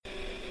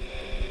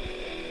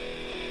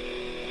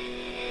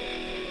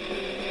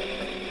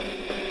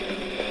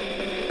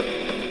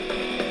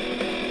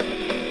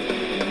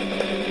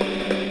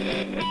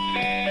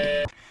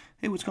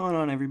What's going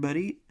on,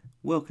 everybody?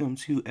 Welcome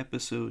to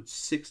episode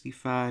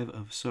 65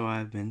 of So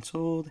I've Been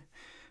Told.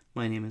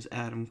 My name is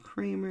Adam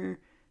Kramer,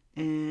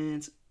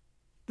 and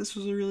this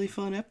was a really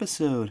fun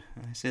episode.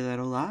 I say that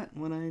a lot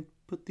when I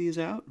put these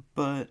out,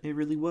 but it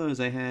really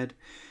was. I had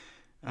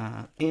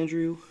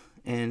Andrew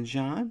and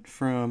John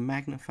from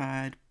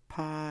Magnified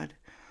Pod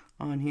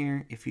on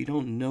here. If you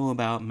don't know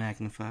about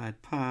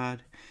Magnified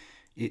Pod,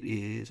 it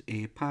is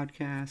a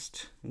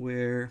podcast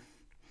where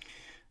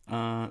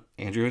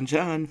Andrew and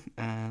John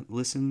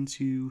listen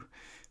to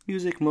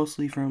music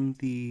mostly from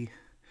the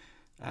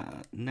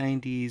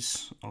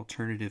 90s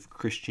alternative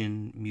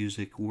Christian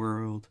music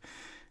world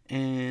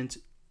and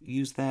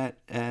use that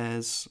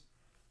as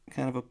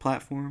kind of a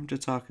platform to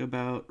talk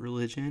about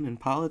religion and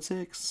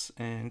politics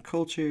and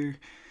culture.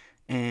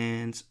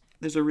 And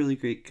there's a really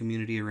great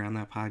community around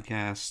that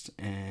podcast,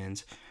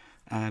 and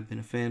I've been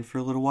a fan for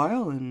a little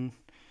while and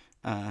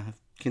have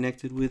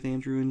connected with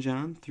Andrew and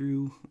John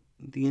through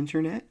the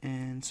internet,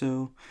 and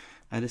so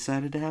I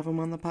decided to have them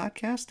on the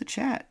podcast to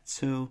chat.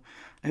 So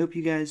I hope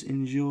you guys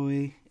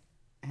enjoy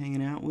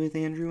hanging out with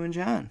Andrew and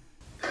John.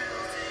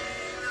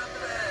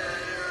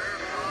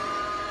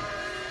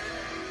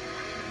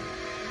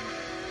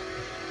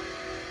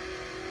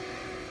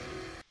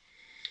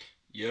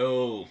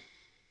 Yo.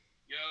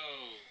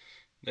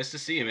 Nice to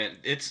see you, man.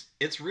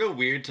 It's real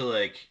weird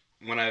to,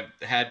 when I've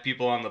had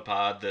people on the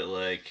pod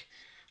that,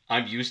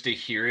 I'm used to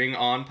hearing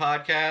on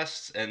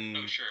podcasts, and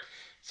oh, sure.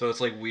 So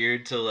it's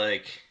weird to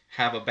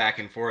have a back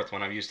and forth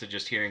when I'm used to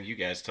just hearing you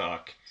guys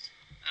talk.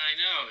 I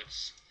know,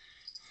 that's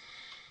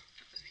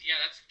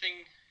the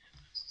thing.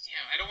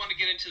 Yeah, I don't want to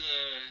get into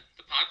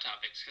the pod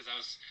topics because I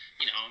was,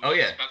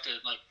 about to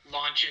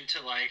launch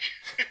into but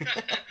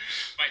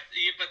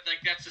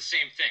that's the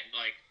same thing.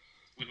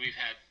 When we've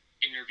had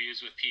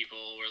interviews with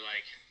people, we're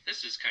like,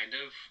 this is kind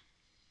of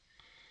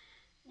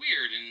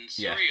weird and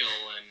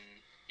surreal, and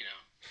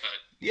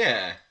but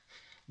yeah.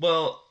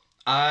 Well,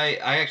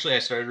 I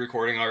started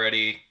recording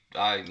already.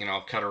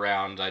 I'll cut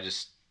around. I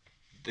just,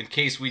 in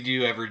case we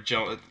do ever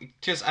jump,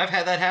 just I've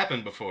had that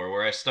happen before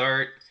where I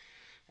start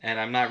and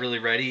I'm not really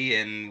ready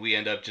and we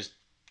end up just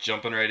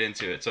jumping right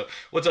into it. So,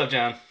 what's up,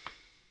 John?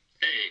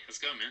 Hey, how's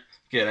it going, man?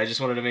 Good. I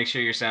just wanted to make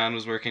sure your sound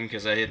was working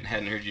because I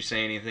hadn't heard you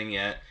say anything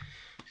yet.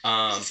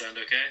 Does it sound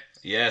okay?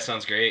 Yeah,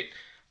 sounds great.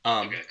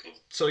 Okay, cool.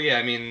 So yeah,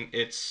 I mean,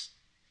 it's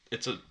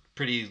a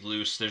pretty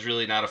loose. There's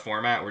really not a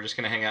format. We're just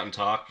gonna hang out and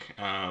talk.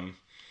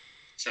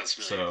 Sounds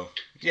familiar. So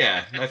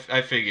yeah,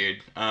 I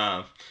figured.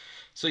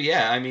 So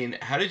yeah, I mean,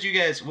 how did you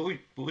guys? What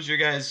was your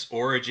guys'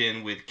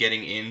 origin with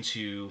getting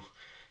into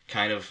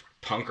kind of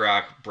punk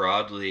rock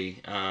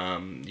broadly?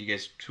 You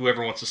guys,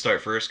 whoever wants to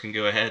start first can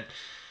go ahead.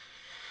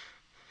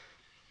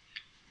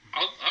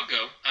 I'll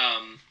go.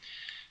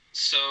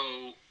 So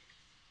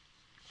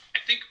I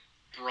think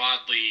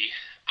broadly,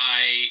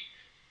 I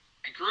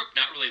grew up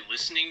not really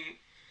listening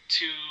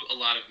to a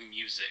lot of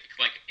music.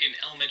 In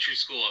elementary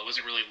school, I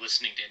wasn't really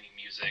listening to any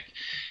music,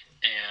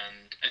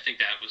 and I think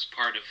that was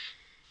part of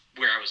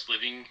where I was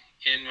living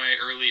in my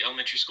early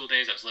elementary school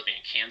days. I was living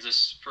in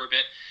Kansas for a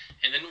bit,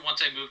 and then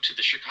once I moved to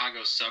the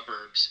Chicago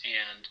suburbs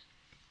and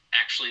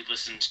actually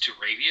listened to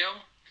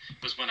radio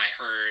was when I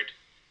heard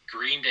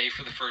Green Day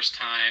for the first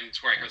time.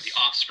 It's where I heard The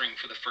Offspring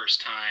for the first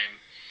time,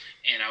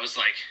 and I was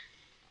like,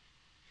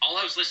 all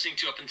I was listening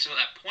to up until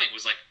that point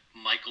was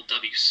Michael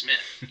W.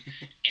 Smith.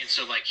 And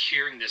so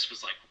hearing this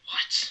was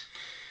what?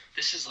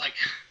 This is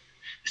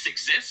this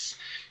exists?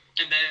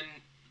 And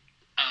then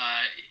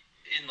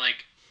in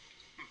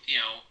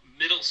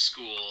middle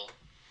school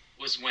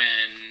was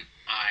when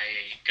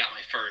I got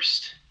my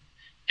first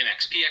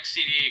MXPX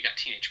CD, I got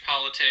Teenage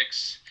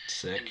Politics.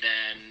 Sick. And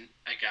then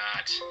I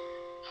got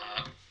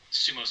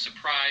Sumo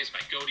Surprise by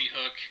Goaty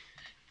Hook,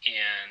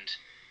 and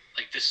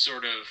this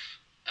sort of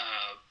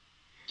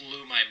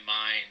blew my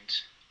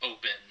mind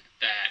open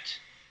that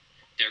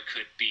there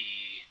could be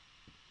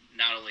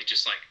not only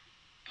just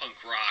punk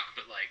rock,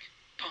 but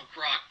punk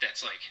rock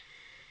that's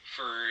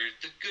for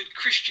the good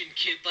Christian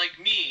kid like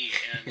me.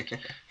 And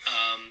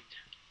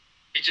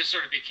it just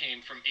sort of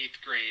became, from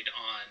 8th grade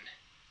on,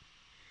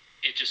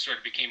 it just sort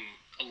of became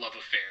a love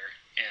affair.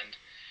 And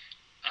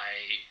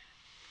I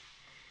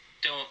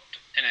don't,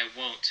 and I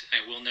won't,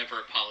 and I will never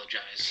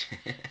apologize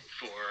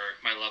for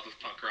my love of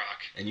punk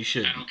rock. And you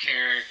should. I don't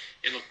care.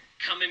 It'll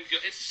come and go.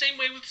 It's the same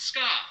way with ska.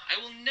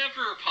 I will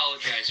never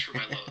apologize for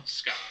my love of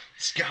ska.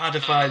 Ska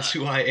defines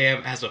who I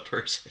am as a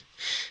person.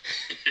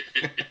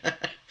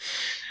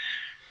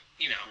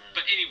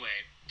 But anyway,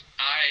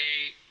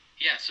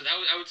 so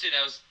I would say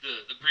that was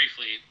the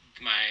briefly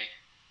my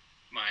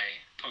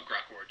punk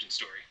rock origin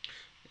story.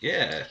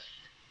 Yeah.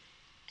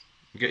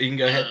 You can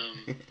go ahead.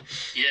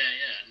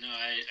 No,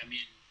 I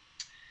mean,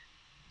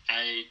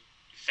 I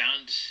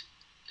found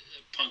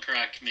punk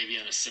rock maybe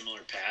on a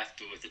similar path,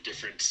 but with a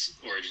different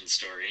origin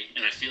story.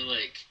 And I feel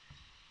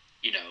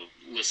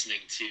listening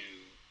to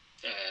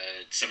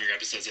some of your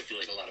episodes, I feel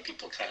like a lot of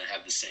people kind of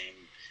have the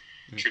same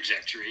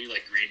trajectory.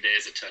 Green Day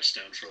is a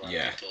touchstone for a lot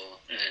of people.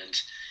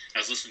 And I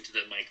was listening to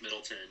the Mike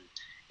Middleton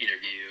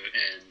interview,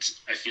 and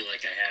I feel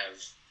like I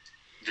have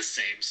the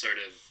same sort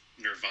of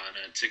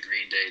Nirvana to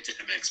Green Day to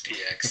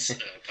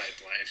MXPX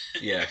pipeline.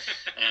 Yeah.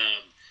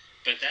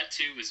 But that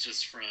too was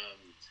just from.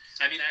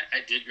 I mean, I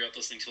did grow up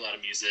listening to a lot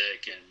of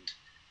music, and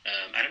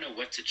I don't know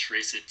what to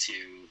trace it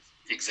to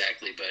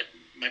exactly, but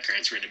my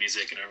parents were into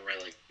music, and I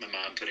remember my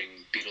mom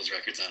putting Beatles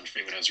records on for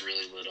me when I was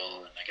really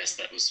little, and I guess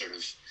that was sort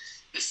of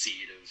the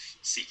seed of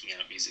seeking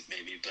out music,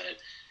 maybe.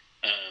 But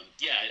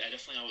yeah, I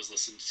definitely always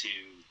listened to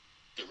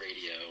the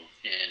radio,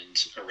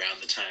 and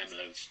around the time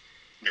of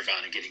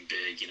Nirvana getting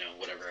big,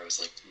 whatever, I was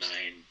like 9,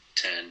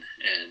 10,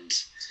 and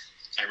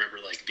I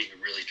remember being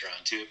really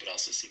drawn to it, but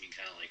also seeming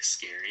kind of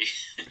scary.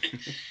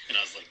 And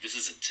I was like, this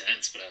is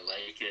intense, but I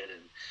like it.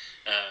 And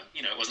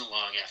it wasn't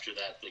long after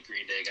that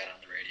Green Day got on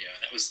the radio.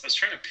 And I was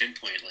trying to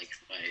pinpoint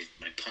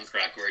my punk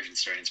rock origin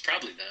story. And it's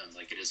probably them,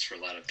 like it is for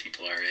a lot of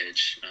people our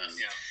age.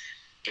 Yeah.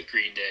 But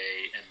Green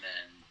Day, and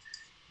then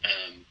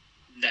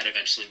that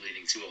eventually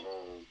leading to a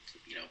whole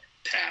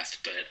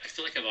path. But I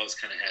feel like I've always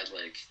kind of had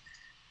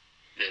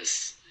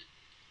this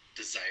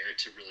desire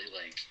to really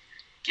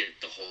get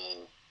the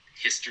whole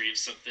history of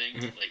something.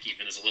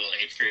 Even as a little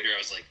 8th grader, I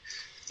was like,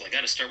 well, I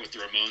got to start with the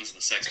Ramones and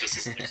the Sex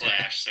Pistols and the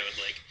Clash. So I would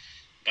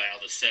buy all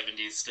the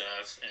 70s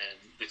stuff, and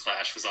the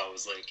Clash was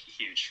always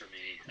huge for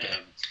me.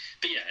 Yeah.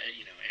 But yeah,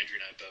 Andrew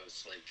and I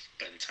both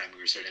by the time we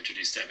were sort of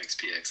introduced to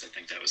MXPX, I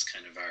think that was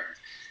kind of our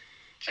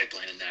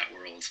pipeline in that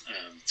world.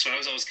 So I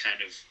was always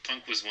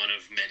punk was one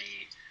of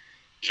many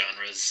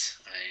genres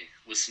I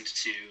listened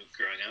to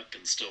growing up,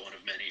 and still one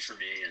of many for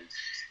me. And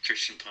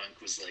Christian punk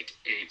was a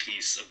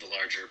piece of the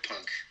larger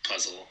punk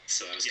puzzle.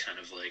 So I was kind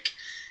of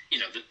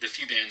the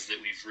few bands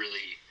that we've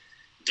really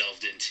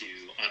delved into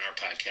on our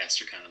podcast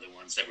are kind of the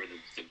ones that were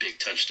the big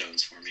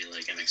touchstones for me,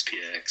 like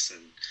MXPX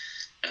and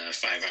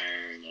Five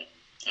Iron,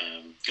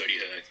 Goaty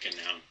Hook, and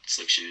now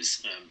Slick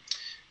Shoes.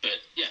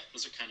 But yeah,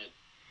 that's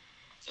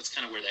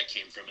kind of where that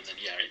came from. And then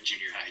yeah, in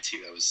junior high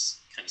too, I was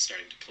kind of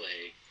starting to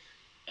play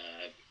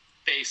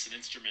bass and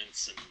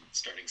instruments, and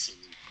starting some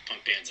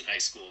punk bands in high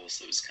school,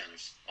 so it was kind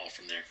of all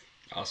from there.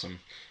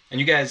 Awesome. And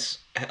you guys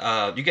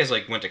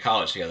went to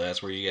college together.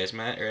 That's where you guys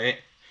met,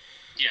 right?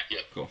 Yeah.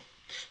 Yep. Cool.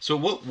 So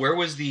where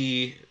was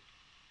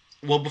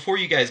before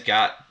you guys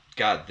got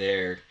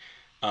there,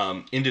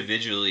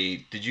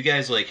 individually, did you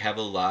guys have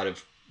a lot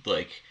of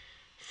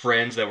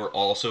friends that were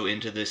also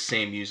into this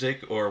same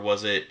music, or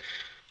was it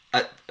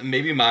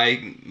maybe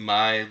my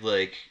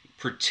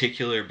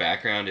particular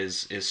background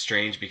is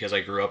strange because I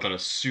grew up in a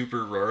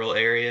super rural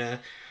area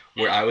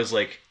where I was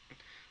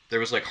there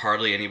was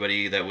hardly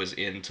anybody that was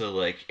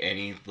into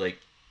any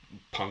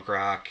punk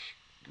rock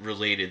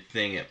related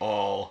thing at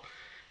all,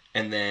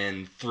 and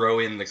then throw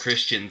in the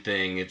Christian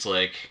thing, it's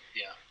it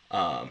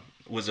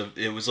was a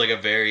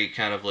very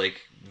kind of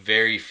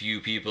very few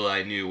people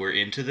I knew were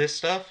into this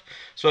stuff.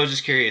 So I was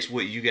just curious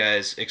what you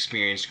guys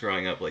experienced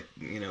growing up,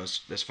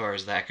 as far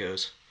as that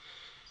goes.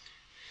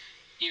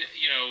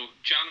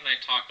 John and I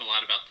talk a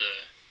lot about the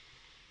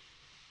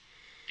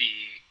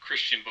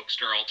Christian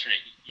bookstore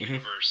alternate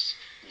universe,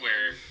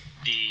 where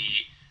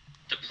the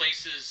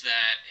places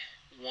that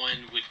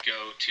one would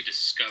go to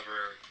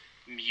discover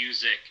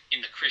music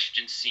in the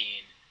Christian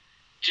scene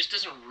just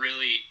doesn't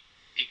really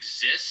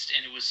exist,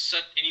 and it was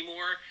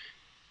anymore,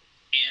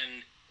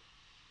 and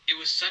it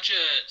was such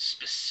a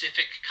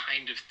specific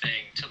kind of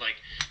thing to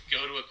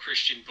go to a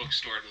Christian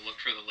bookstore to look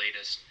for the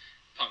latest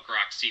punk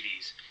rock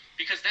CDs.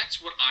 Because that's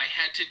what I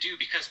had to do,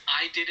 because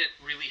I didn't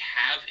really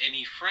have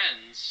any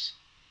friends,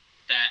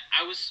 that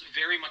I was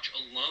very much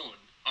alone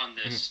on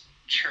this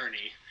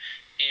journey.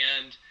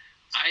 And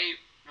I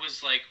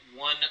was one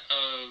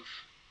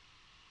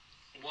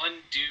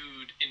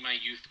dude in my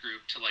youth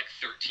group to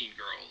 13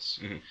 girls.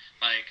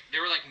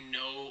 There were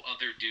no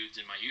other dudes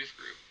in my youth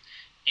group.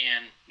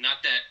 And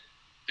not that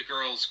the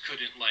girls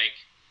couldn't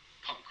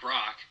punk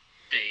rock,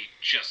 they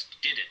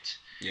just didn't.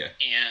 Yeah.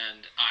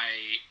 And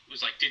I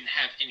was didn't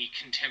have any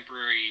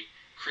contemporary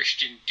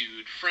Christian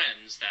dude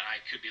friends that I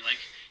could be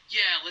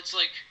yeah, let's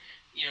have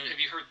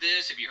you heard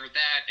this? Have you heard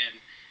that? And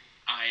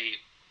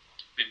I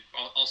been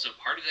also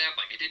part of that.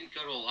 I didn't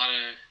go to a lot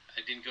of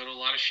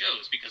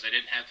shows because I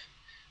didn't have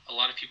a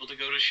lot of people to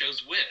go to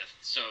shows with.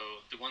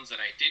 So the ones that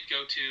I did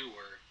go to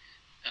were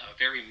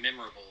very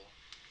memorable.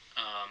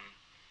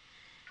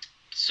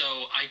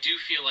 So I do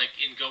feel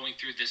in going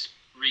through this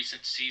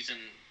recent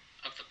season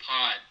of the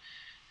pod,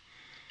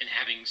 and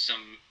having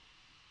some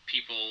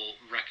people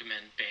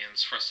recommend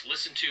bands for us to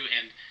listen to,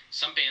 and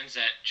some bands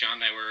that John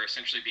and I were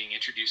essentially being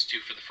introduced to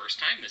for the first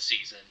time this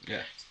season.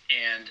 Yeah.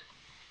 And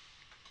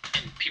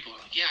people are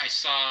yeah, I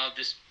saw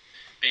this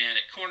band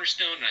at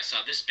Cornerstone, and I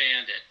saw this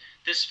band at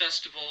this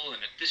festival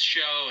and at this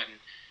show, and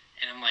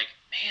I'm man,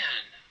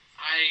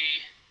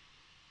 I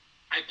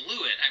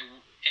blew it.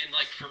 And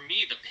for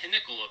me, the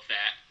pinnacle of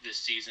that this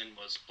season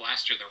was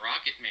Blaster the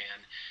Rocket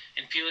Man,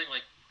 and feeling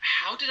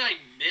how did I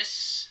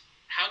miss?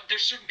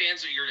 There's certain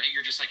bands that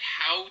you're just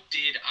how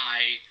did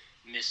I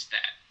miss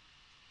that?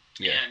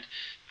 Yeah. And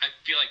I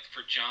feel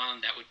for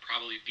John, that would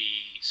probably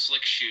be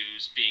Slick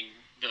Shoes being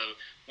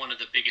one of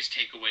the biggest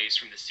takeaways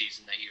from the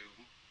season that you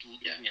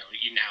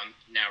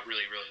now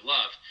really, really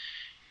love.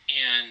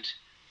 and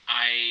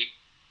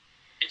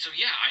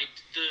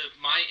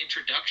my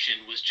introduction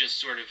was just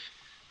sort of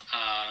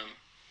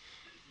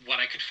what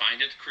I could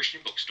find at the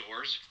Christian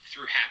bookstores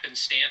through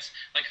happenstance.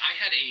 Like, I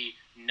had a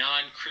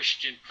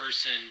non-Christian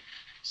person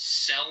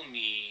sell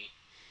me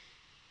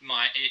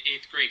my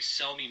eighth grade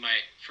my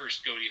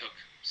first Goaty Hook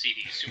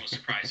CD, Sumo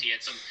Surprise. He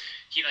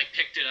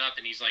picked it up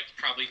and he's like,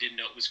 probably didn't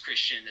know it was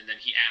Christian, and then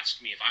he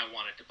asked me if I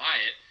wanted to buy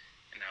it,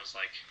 and I was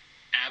like,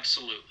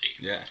 absolutely.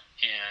 Yeah.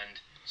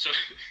 And so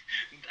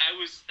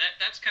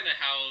that's kind of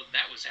how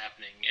that was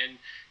happening. And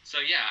so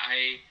yeah,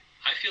 I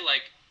feel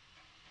like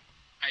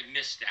I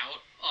missed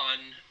out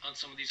on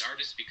some of these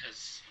artists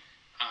because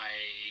I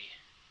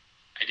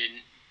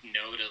didn't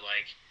know to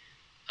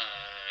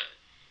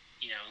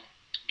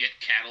get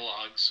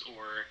catalogs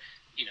or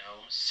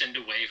send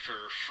away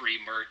for free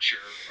merch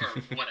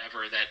or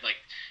whatever that like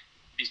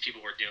these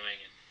people were doing.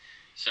 And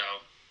so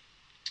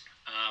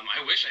I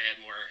wish I had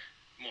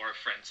more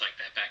friends like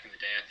that back in the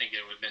day. I think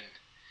it would have been,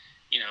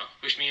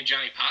 wish me and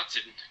Johnny Potts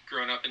had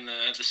grown up in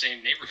the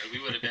same neighborhood.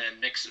 We would have been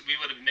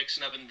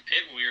mixing up in the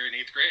pit when we were in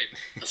 8th grade.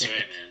 That's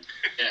right, man.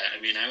 Yeah, I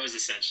mean, I was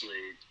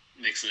essentially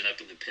mixing it up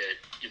in the pit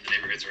in the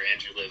neighborhoods where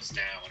Andrew lives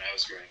now when I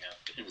was growing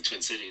up in the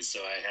Twin Cities.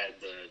 So I had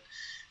the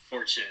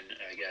fortune,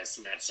 I guess,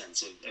 in that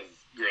sense of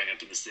growing up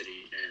in the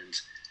city and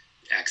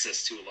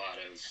access to a lot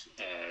of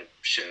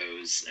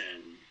shows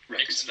and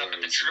record mixing stores. Up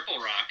at the Triple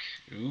Rock.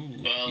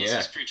 Ooh, Well, yeah.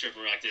 this is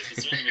pre-Triple Rock days,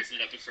 but certainly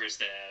mixing it up at First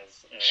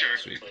Ave, Sure.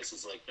 and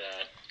places like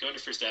that. Going to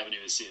First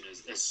Avenue as soon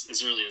as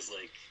early as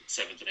like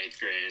 7th and 8th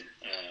grade,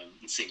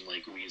 and seeing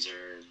like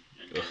Weezer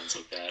and bands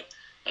like that.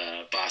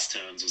 Boss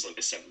Tones was like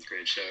a 7th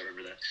grade show. I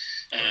remember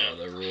that.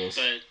 The rules.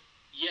 But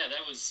yeah,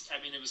 it was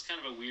kind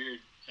of a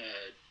weird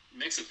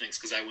mix of things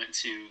because I went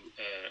to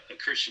a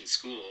Christian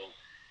school,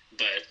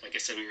 but like I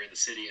said, we were in the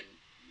city and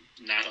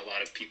not a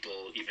lot of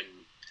people even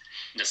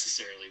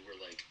necessarily were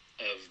like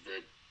of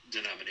the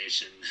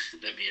denomination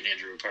that me and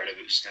Andrew were part of.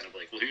 It was just kind of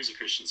like, well, here's a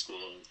Christian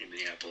school in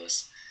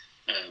Minneapolis.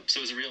 So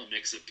it was a real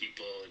mix of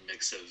people and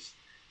mix of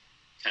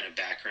kind of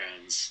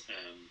backgrounds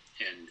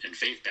and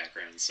faith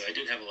backgrounds. So I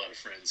did have a lot of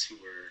friends who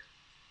were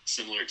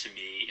similar to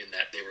me in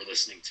that they were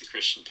listening to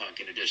Christian punk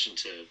in addition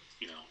to,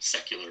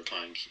 secular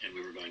punk, and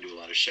we were going to a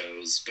lot of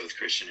shows, both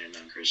Christian and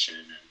non-Christian,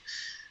 and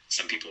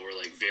some people were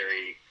like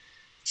very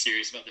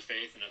serious about the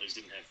faith and others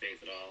didn't have faith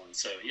at all. And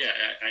so yeah,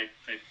 I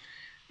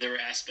there were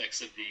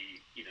aspects of the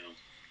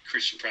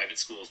Christian private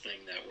school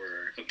thing that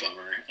were a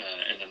bummer,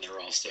 and then there were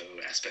also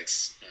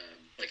aspects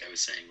like I was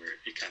saying where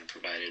it kind of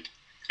provided,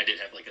 I did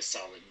have like a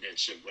solid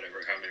niche of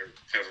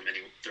however many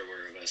there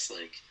were of us,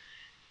 like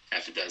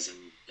half a dozen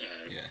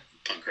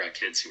punk rock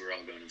kids who were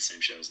all going to the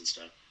same shows and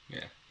stuff.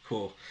 Yeah,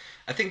 cool.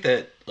 I think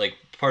that like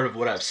part of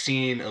what I've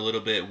seen a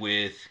little bit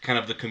with kind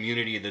of the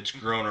community that's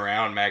grown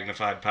around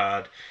Magnified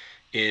Pod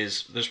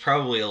is there's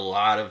probably a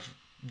lot of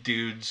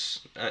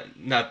dudes,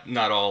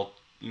 not all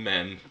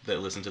men that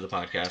listen to the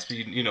podcast, but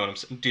you know what I'm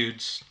saying,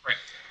 dudes. Right.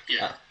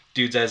 Yeah.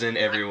 Dudes as in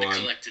everyone. The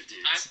collective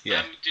dudes. Yeah.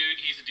 I'm a dude,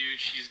 he's a dude,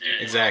 she's a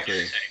dude.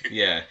 Exactly.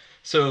 Yeah.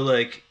 So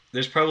like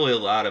there's probably a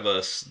lot of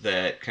us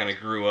that kind of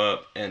grew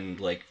up and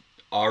like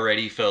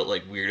already felt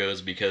like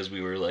weirdos because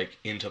we were like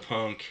into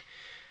punk,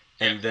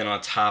 and then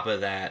on top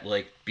of that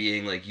like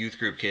being like youth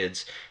group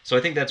kids. So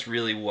I think that's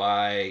really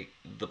why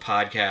the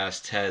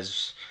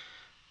podcast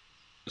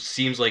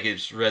seems like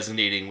it's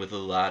resonating with a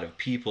lot of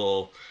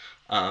people,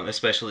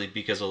 especially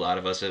because a lot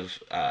of us have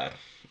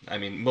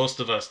most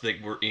of us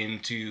that were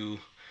into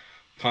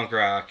punk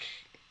rock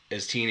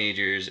as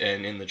teenagers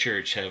and in the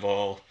church have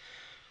all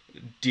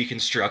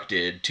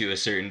deconstructed to a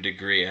certain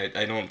degree.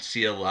 I don't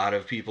see a lot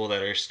of people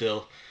that are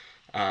still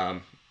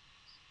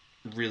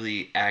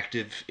really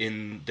active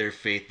in their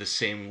faith the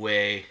same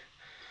way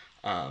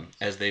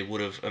as they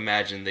would have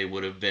imagined they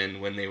would have been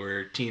when they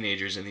were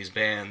teenagers in these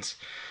bands.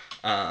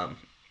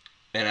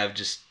 And I've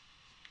just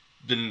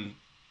been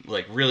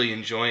like really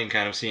enjoying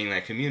kind of seeing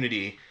that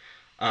community.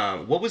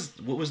 What was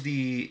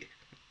the,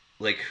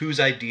 like, whose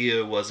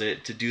idea was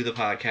it to do the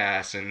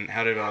podcast, and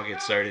how did it all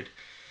get started?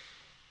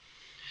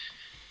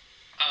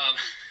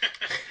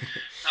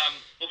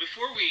 Well,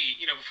 before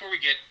we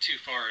get too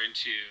far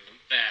into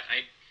that,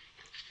 I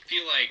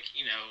feel like,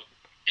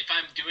 if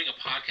I'm doing a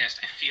podcast,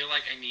 I feel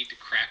like I need to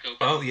crack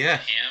open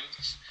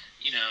hams,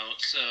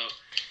 so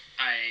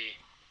I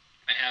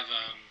have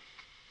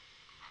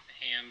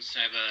hams,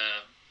 I have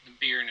a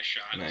beer and a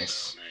shot. Nice.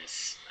 So,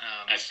 Nice.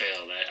 I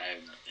failed. I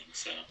have nothing,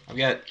 so I've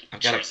got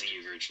choosing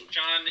you virtually.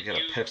 John, I got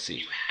a Pepsi.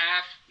 You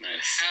have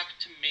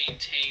to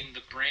maintain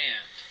the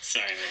brand.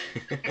 Sorry,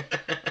 man.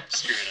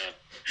 Screwing up.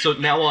 So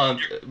now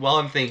while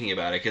I'm thinking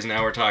about it, because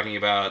now we're talking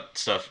about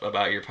stuff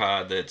about your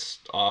pod that's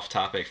off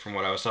topic from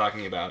what I was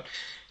talking about.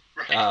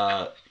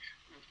 Right.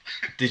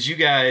 Did you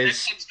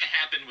guys? That tends to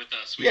happen with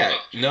us.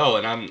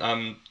 And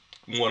I'm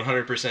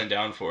 100%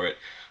 down for it.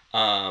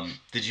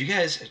 Did you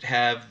guys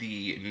have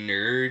the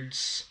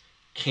Nerds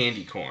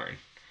candy corn?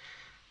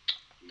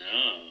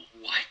 No.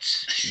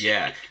 What?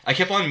 Yeah, I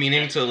kept on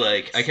meaning to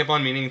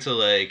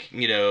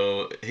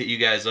hit you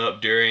guys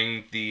up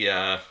during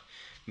the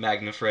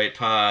Magnified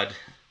Pod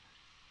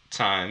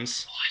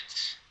times.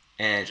 What?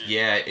 And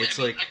yeah, it's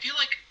I mean, like I feel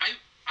like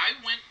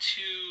I went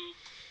to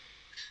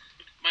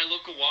my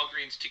local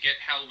Walgreens to get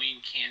Halloween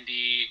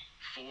candy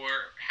for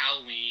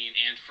Halloween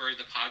and for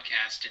the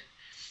podcast, and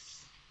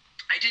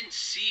I didn't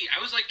see.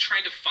 I was like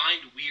trying to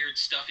find weird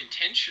stuff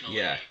intentionally.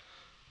 Yeah.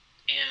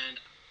 And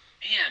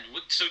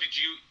man, so did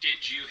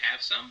you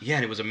have some? yeah,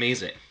 and it was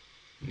amazing.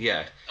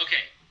 Yeah.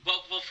 Okay.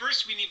 Well,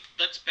 first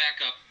let's back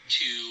up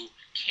to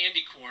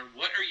candy corn.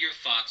 What are your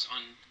thoughts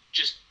on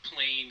just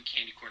plain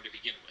candy corn to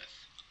begin with?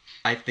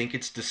 I think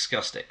it's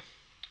disgusting.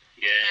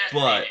 Yeah.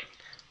 But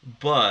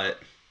But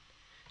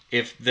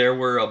if there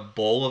were a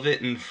bowl of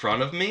it in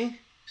front of me,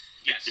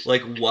 Yes.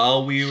 like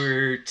while we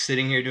were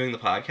sitting here doing the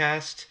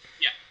podcast,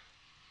 Yeah.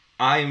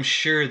 I am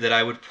sure that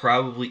I would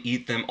probably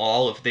eat them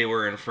all if they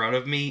were in front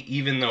of me,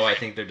 even though I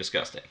think they're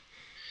disgusting.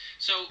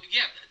 So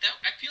yeah,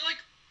 I feel like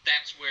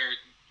that's where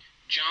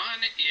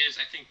John is.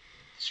 I think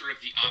sort of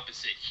the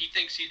opposite. He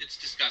thinks it's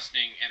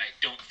disgusting, and I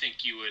don't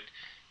think you would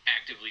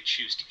actively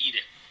choose to eat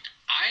it.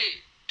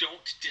 I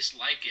don't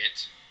dislike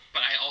it,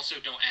 but I also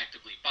don't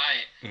actively buy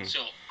it. Mhm.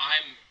 So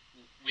I'm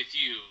with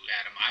you,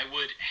 Adam. I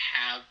would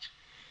have,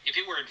 if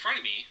it were in front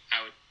of me,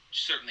 I would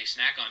certainly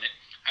snack on it.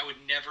 I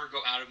would never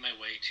go out of my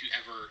way to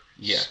ever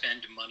Yeah.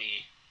 spend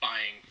money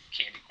buying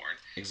candy corn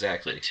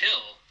Exactly.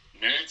 until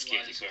Nerds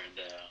candy corn,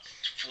 though.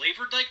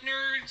 flavored like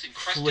nerds,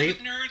 encrusted Fla- with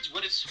nerds.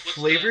 What's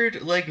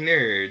Flavored like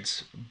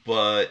nerds,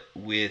 but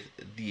with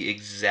the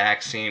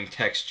exact same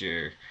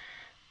texture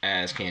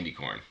as candy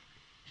corn.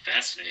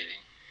 Fascinating.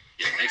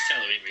 Yeah, next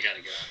Halloween we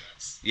gotta go on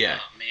this. Yeah.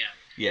 Oh man.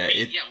 Yeah.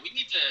 We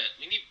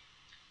need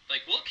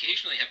like we'll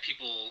occasionally have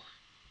people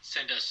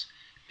send us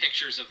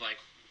pictures of like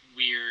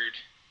weird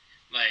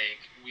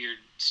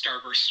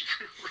Starburst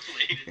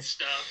related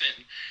stuff,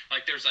 and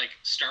like there's like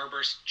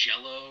Starburst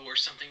Jello or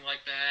something like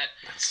that.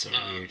 That's so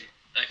weird.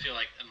 I feel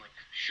like I'm like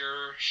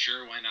sure,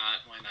 why not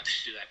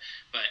do that?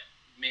 But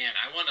man,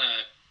 I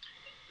wanna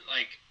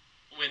like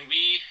when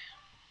we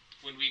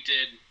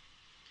did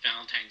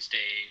Valentine's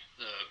Day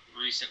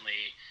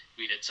recently,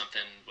 we did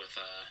something with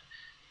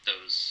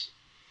those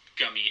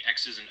gummy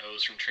X's and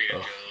O's from Trader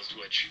Joe's,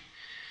 which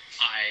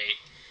I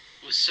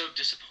was so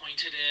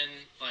disappointed in.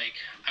 Like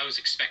I was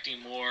expecting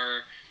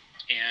more,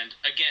 and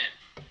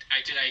again,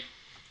 did I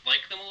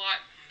like them a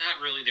lot?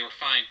 Not really. They were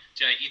fine.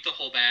 Did I eat the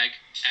whole bag?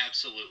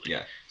 Absolutely.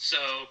 Yeah. So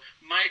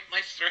my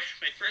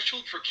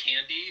threshold for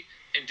candy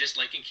and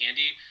disliking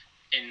candy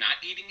and not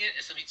eating it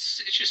is, I mean,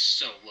 it's just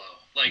so low.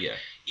 Like Yeah.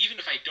 even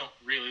if I don't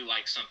really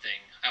like something,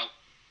 I'll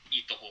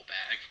eat the whole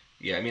bag.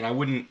 Yeah, I mean, I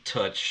wouldn't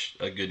touch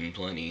a Good and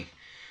Plenty.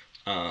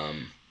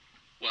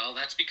 Well,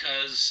 that's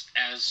because,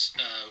 as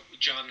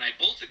John and I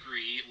both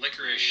agree,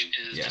 licorice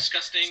is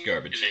disgusting. It's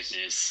garbage. Fake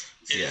news.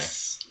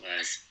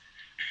 Lies.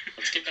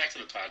 Let's get back to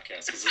the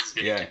podcast because this is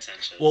getting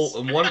contentious.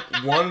 Well,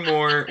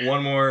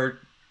 one more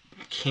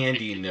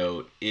candy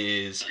note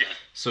is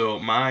so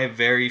my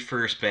very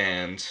first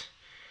band,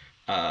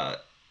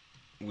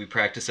 we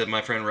practiced at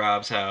my friend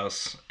Rob's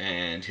house,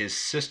 and his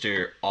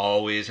sister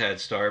always had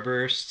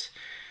Starburst,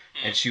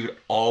 and she would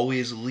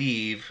always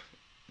leave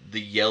the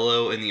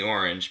yellow and the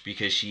orange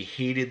because she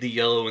hated the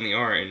yellow and the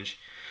orange,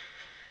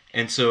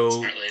 and so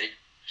Smart lady.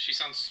 She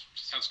sounds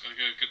like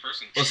a good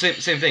person. well,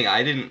 same thing.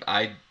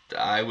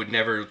 I would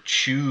never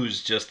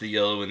choose just the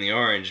yellow and the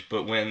orange,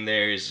 but when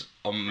there's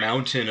a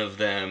mountain of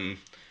them,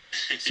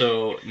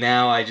 so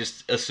now I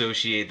just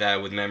associate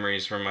that with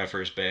memories from my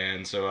first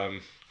band. So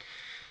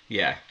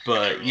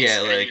but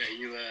yeah, like Are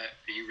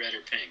you red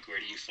or pink? Where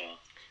do you fall?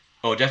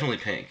 oh, definitely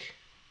pink.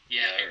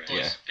 Yeah, Alright.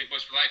 Pink Boys. Pink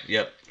Boys for life.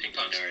 Yep. Pink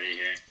Punks. Minority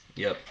here.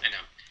 Yep. I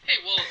know. Hey,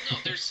 well, no,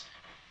 it's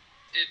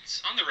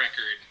on the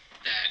record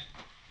that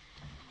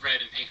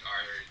red and pink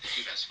are the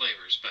two best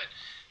flavors, but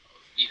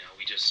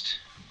we just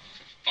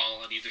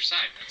fall on either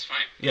side. That's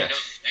fine. Yeah.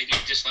 I do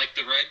dislike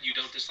the red. You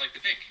don't dislike the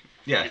pink.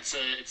 Yeah. It's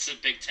a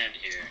Big Ten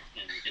here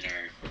in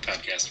our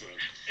podcast world.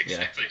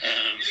 Exactly.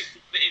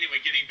 But anyway,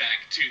 getting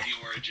back to the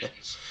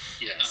origins.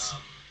 Yes.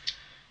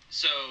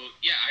 So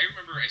yeah, I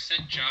remember I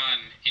sent John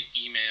an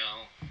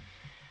email.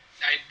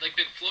 I'd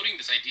been floating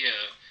this idea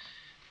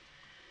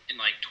in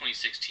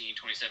 2016,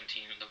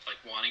 2017 of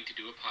wanting to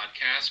do a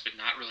podcast, but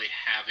not really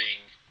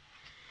having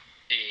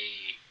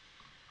a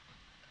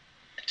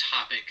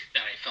topic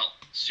that I felt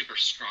super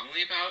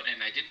strongly about,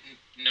 and I didn't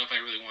know if I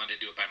really wanted to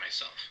do it by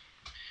myself.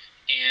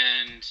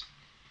 And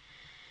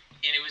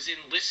it was in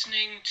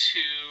listening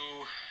to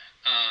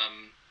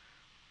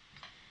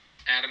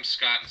Adam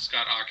Scott and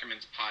Scott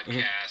Ackerman's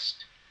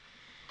podcast,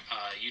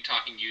 You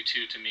Talking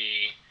U2 to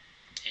Me,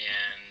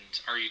 and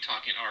Are You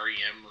Talking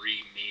REM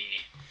Re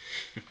Me,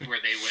 where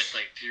they went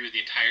through the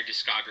entire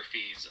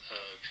discographies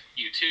of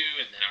U2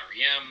 and then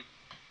REM,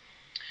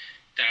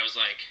 that I was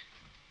like,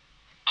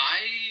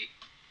 I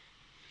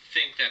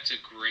think that's a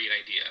great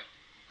idea.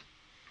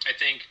 I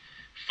think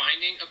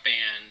finding a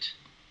band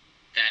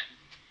that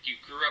you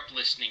grew up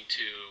listening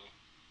to,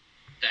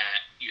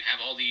 that you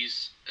have all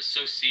these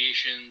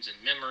associations and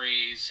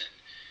memories and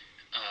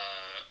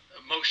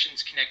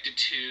emotions connected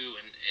to,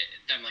 and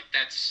I'm like,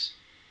 that's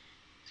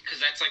because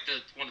that's like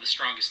one of the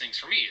strongest things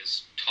for me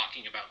is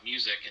talking about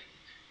music and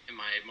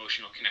my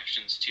emotional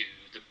connections to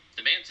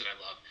the bands that I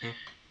love. Mm.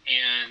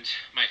 And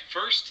my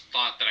first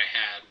thought that I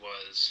had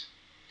was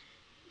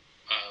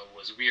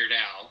Weird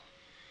Al,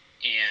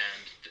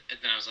 and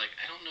then I was like,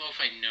 I don't know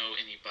if I know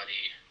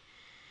anybody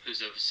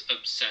who's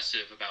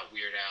obsessive about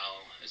Weird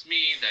Al as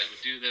me that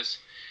would do this.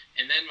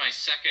 And then my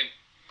second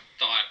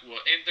thought,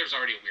 well, and there's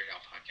already a Weird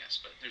Al podcast,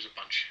 but there's a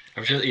bunch.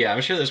 I'm sure. Yeah,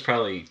 I'm sure there's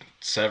probably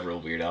several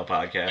Weird Al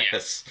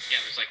podcasts.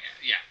 Yeah, there's like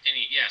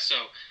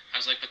So I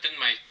was like, but then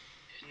my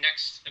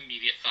next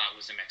immediate thought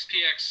was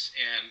MXPX,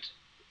 and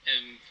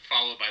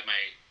followed by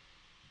my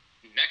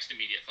next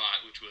immediate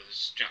thought, which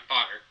was John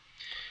Potter,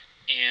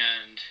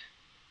 and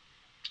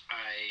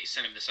I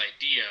sent him this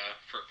idea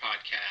for a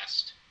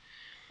podcast,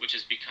 which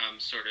has become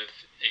sort of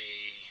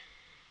a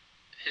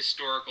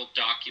historical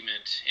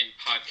document in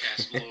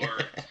podcast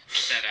lore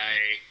that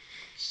I,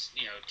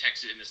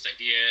 texted him this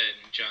idea,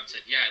 and John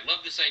said, yeah, I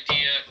love this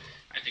idea.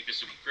 I think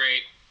this would be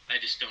great. I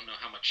just don't know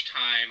how much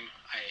time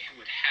I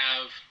would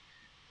have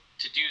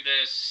to do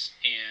this.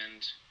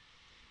 And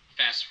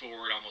fast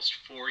forward almost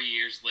 4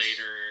 years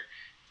later,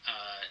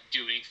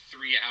 doing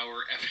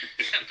 3-hour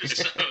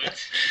episodes,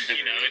 and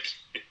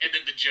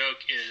then the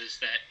joke is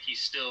that he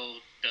still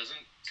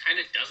doesn't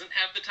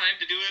have the time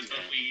to do it,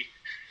 but we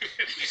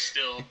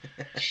still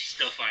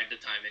find the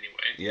time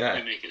anyway. Yeah,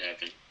 we make it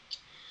happen.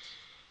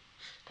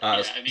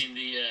 I mean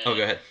go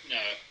ahead. No,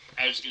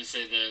 I was just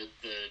gonna say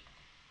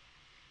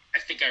I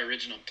think our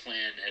original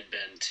plan had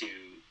been to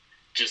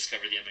just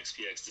cover the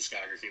MXPX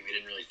discography. We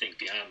didn't really think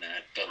beyond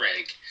that, but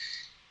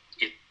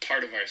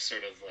part of our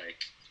sort of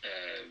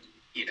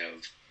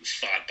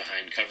thought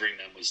behind covering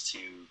them was to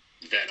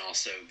then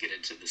also get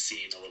into the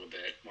scene a little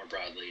bit more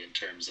broadly in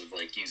terms of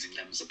using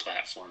them as a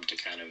platform to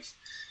kind of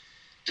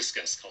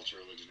discuss culture,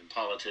 religion, and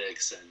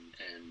politics,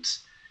 and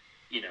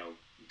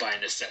by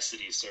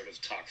necessity sort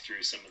of talk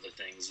through some of the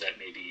things that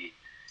maybe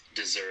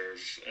deserve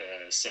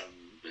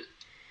some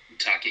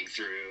talking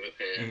through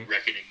and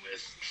reckoning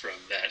with from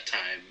that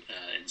time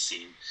and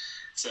scene.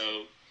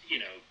 So,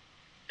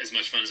 as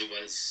much fun as it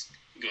was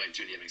going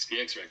through the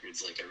MXPX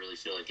records, I really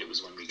feel like it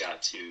was when we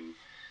got to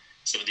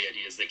some of the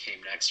ideas that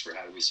came next for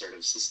how do we sort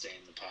of sustain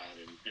the pod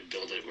and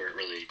build it where it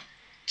really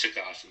took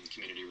off and the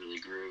community really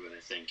grew. And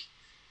I think,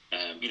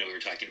 we were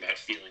talking about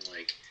feeling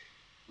like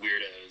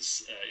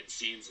weirdos in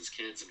scenes as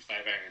kids, and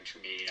Five Iron for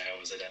me, I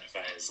always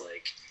identify as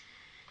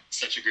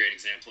such a great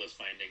example of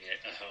finding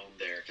a home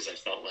there, because I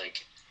felt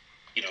like,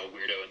 a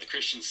weirdo in the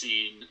Christian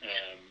scene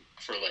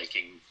for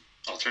liking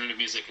alternative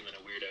music, and then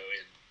a weirdo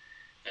in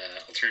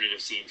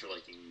alternative scene for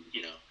liking,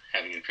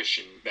 having a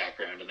Christian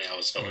background, and they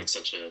always felt like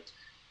such a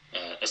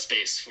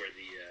space for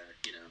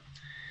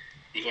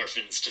the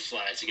orphans to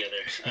fly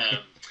together.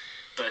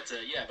 But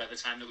by the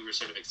time that we were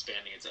sort of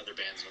expanding into other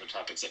bands and other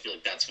topics, I feel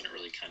like that's when it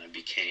really kind of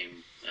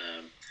became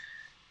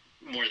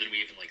more than we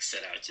even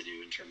set out to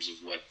do in terms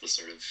of what the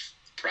sort of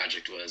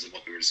project was and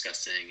what we were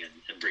discussing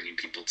and bringing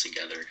people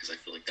together, because I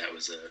feel like that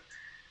was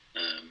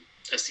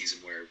a season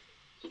where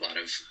a lot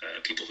of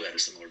people who had a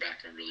similar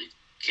background really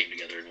came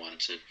together and wanted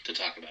to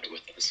talk about it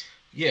with us.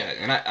 Yeah,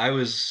 and I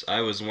was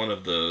one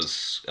of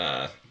those.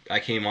 I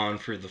came on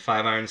for the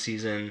Five Iron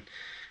season,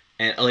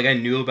 and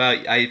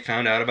I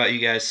found out about you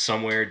guys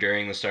somewhere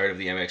during the start of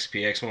the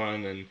MXPX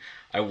one, and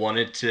I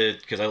wanted to,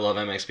 because I love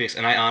MXPX,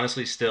 and I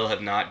honestly still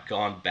have not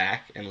gone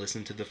back and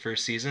listened to the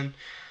first season.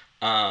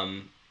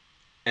 And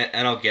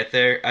I'll get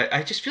there.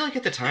 I just feel like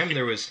at the time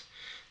there was,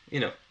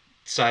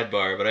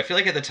 sidebar, but I feel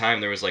like at the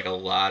time there was a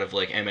lot of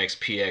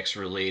MXPX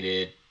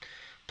related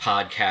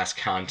podcast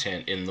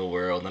content in the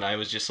world, and I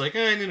was just I need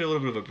a little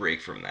bit of a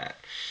break from that.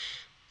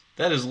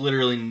 That has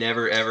literally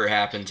never ever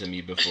happened to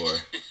me before.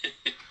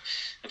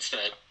 That's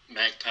that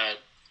Magnified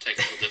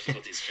technical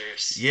difficulties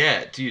curse.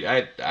 Yeah, dude,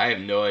 I have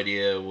no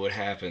idea what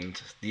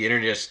happened. The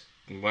internet just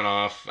went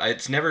off.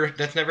 That's never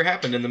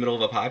happened in the middle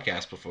of a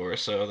podcast before,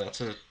 so that's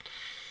a.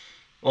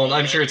 Well,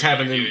 I'm sure it's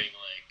happened in.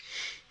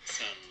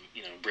 Some,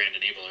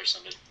 Brandon Abel or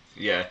something.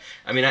 Yeah,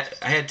 I mean, I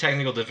had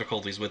technical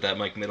difficulties with that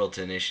Mike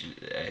Middleton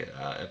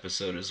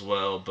episode as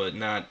well, but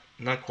not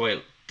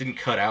quite. Didn't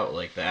cut out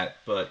like that.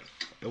 But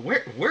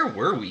where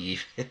were we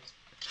even?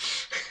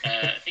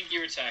 I think you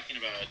were talking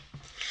about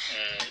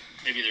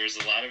maybe there was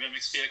a lot of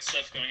MXPX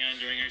stuff going on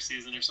during our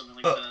season or something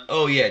like that.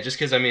 Oh yeah, just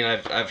because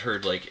I've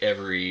heard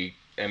every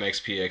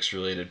MXPX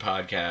related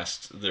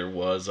podcast there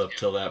was up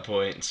till that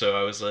point, and so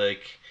I was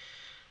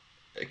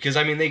because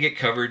they get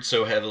covered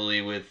so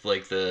heavily with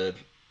the.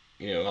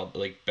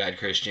 Bad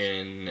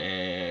Christian,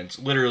 and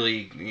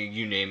literally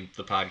you name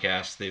the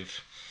podcast, they've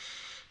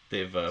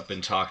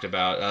been talked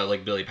about,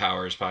 like Billy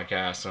Powers'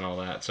 podcast and all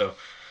that. So,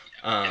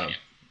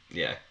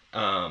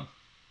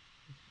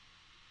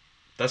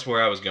 that's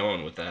where I was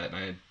going with that.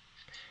 And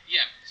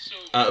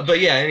but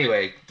yeah,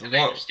 anyway, I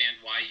understand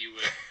why you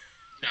would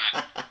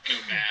not go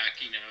back.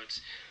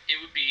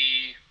 It would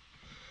be.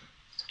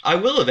 I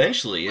will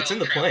eventually. It's in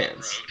the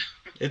plans.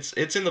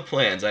 It's in the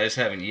plans. I just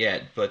haven't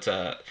yet, but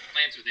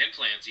plans within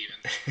plans even.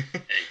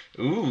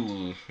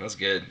 Ooh, that's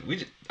good.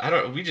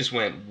 We just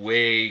went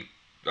way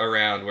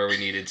around where we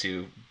needed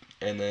to,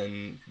 and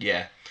then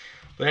yeah.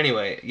 But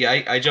anyway,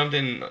 yeah, I jumped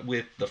in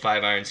with the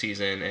Five Iron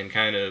season and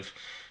kind of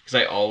because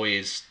I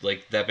always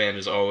like that band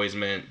has always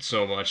meant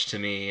so much to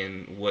me,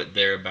 and what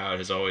they're about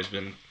has always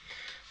been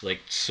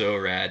like so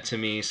rad to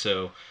me.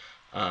 So,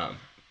 um,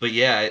 but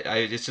yeah,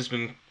 it's just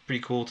been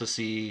pretty cool to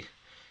see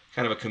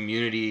kind of a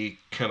community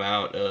come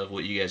out of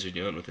what you guys are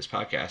doing with this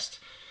podcast.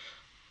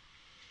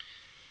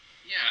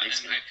 Yeah, and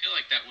I feel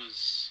like that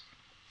was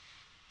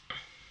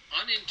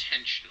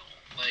unintentional.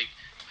 Like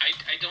I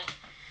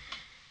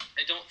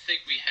don't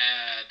think we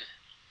had,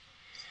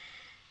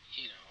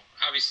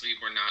 obviously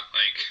we're not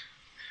like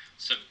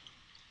some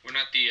we're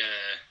not the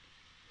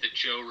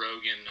Joe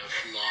Rogan of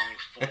long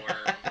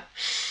form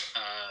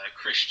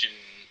Christian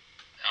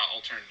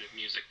alternative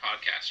music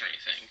podcast or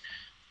anything.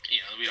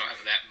 We don't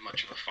have that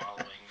much of a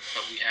following,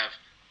 but we have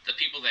the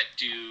people that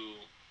do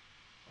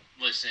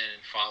listen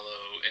and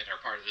follow and are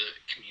part of the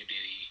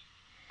community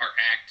are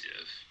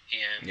active,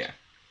 and Yeah.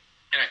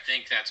 and I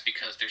think that's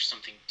because there's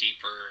something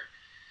deeper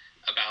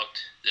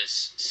about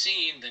this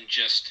scene than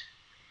just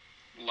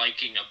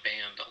liking a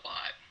band a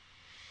lot.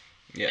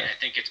 Yeah. And I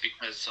think it's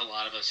because a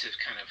lot of us have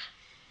kind of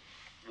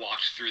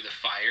walked through the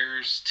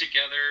fires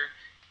together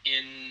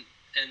in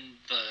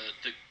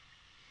the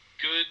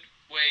good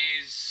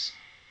ways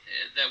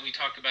that we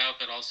talk about,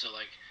 but also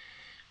like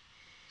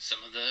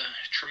some of the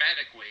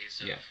traumatic ways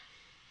of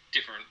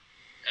different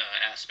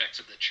aspects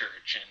of the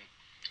church, and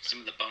some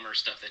of the bummer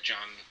stuff that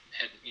John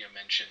had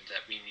mentioned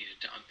that we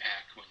needed to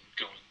unpack when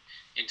going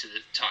into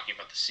talking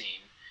about the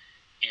scene.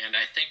 And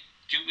I think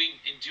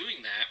in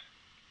doing that,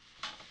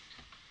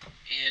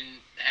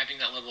 in having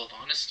that level of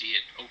honesty,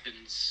 it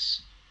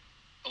opens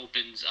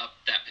up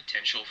that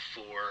potential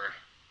for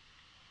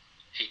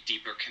a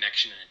deeper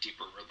connection and a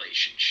deeper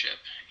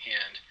relationship.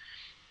 And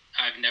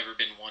I've never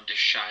been one to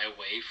shy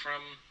away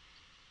from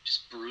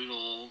just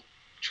brutal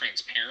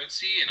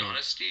transparency and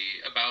honesty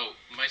about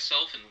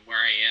myself and where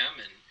I am,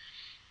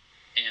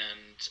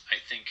 and I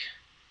think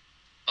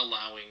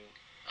allowing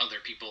other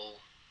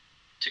people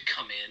to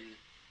come in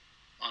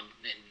on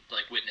and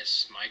like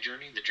witness my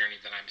journey, the journey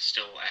that I'm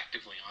still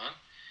actively on,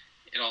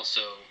 it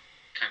also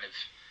kind of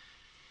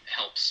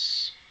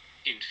helps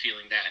in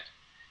feeling that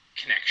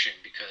connection.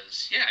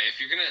 Because if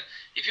you're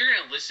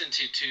gonna listen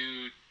to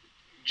two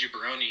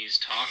jabronis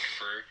talk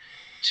for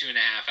 2.5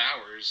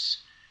 hours,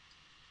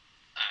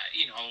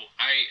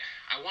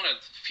 I want to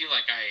feel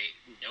like I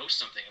know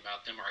something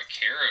about them or I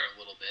care a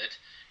little bit,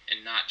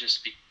 and not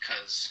just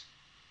because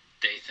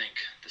they think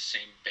the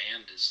same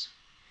band is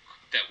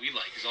that we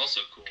like is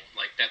also cool.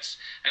 Like I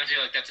don't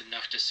feel like that's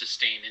enough to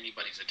sustain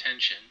anybody's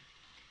attention.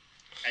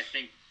 I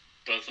think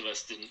both of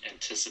us didn't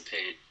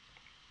anticipate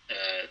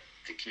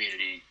the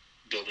community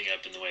building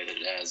up in the way that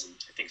it has, and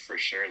I think for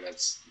sure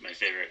that's my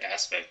favorite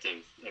aspect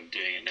of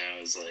doing it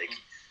now is like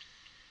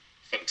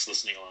folks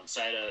listening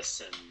alongside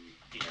us and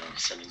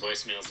sending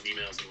voicemails and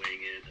emails and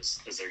weighing in as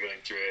they're going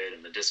through it,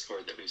 and the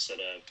Discord that we've set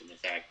up, and the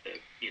fact that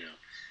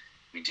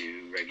we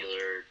do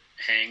regular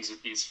hangs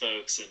with these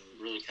folks and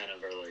really kind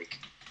of are like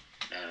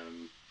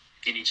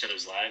in each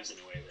other's lives in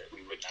a way that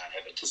we would not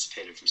have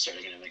anticipated from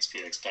starting an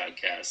MXPX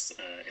podcast,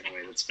 in a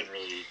way that's been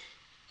really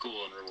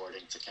cool and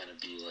rewarding to kind of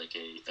be like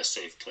a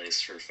safe place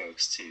for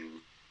folks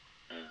to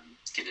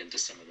get into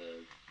some of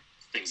the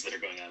things that are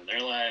going on in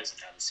their lives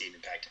and how the scene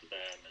impacted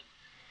them.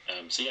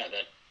 And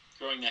that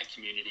growing that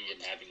community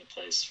and having a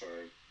place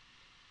for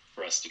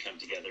us to come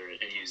together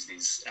and use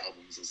these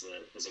albums as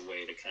a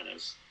way to kind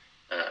of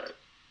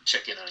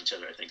check in on each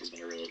other, I think has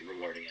been a really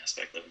rewarding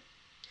aspect of it.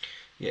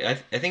 Yeah,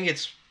 I think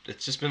it's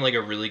just been like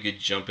a really good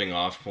jumping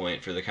off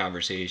point for the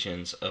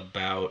conversations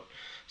about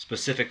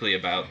specifically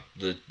about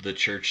the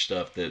church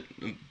stuff that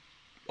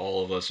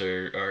all of us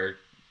are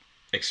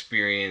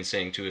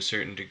experiencing to a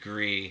certain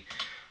degree,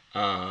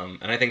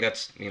 and I think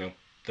that's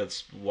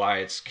why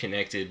it's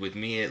connected with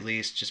me, at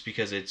least, just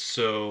because it's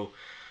so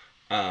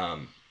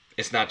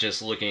it's not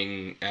just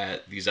looking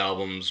at these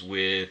albums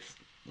with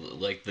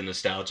like the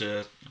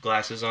nostalgia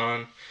glasses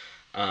on,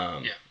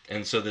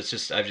 and so that's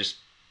just I've just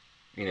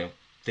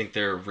think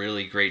they're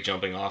really great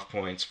jumping off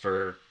points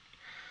for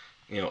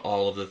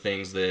all of the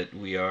things that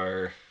we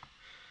are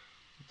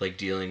like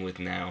dealing with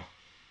now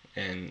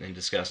and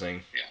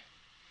discussing.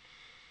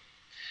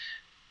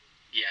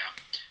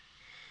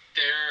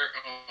 There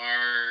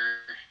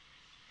are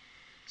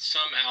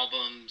some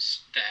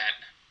albums that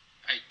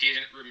I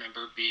didn't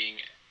remember being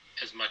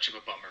as much of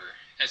a bummer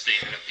as they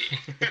ended up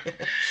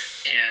being.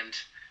 And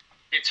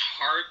it's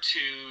hard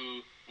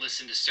to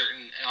listen to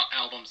certain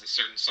albums and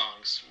certain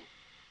songs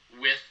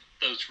with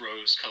those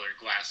rose-colored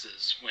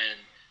glasses when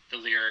the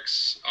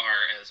lyrics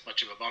are as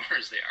much of a bummer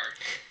as they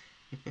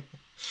are.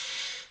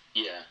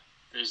 Yeah,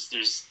 there's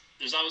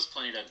always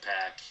plenty to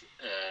unpack,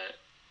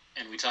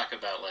 and we talk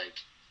about like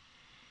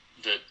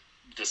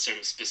the sort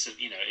of specific,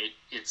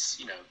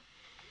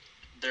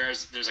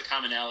 there's a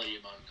commonality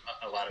among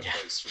a lot of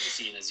folks from the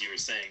scene, as you were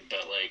saying,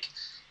 but like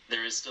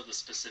there is still the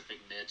specific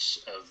niche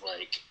of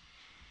like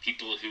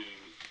people who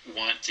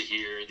want to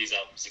hear these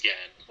albums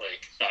again,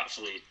 like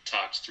thoughtfully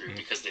talked through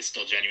because they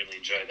still genuinely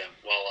enjoy them,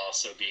 while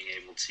also being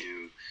able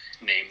to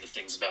name the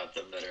things about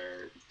them that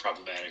are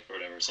problematic or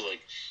whatever. So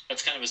like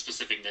that's kind of a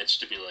specific niche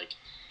to be like,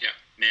 yeah,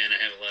 man,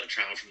 I have a lot of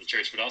trauma from the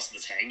church, but also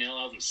this Hangnail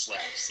album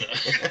slaps. So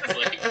it's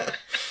like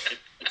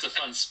it's a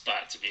fun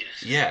spot to be in.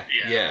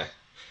 Yeah.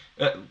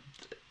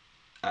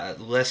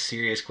 Less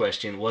serious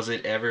question: was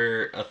it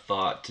ever a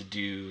thought to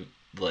do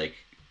like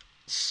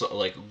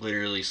like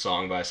literally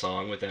song by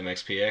song with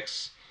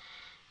MXPX?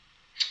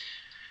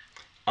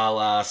 A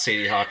la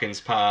Sadie Hawkins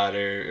Pod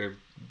or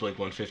Blink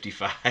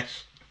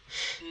 155.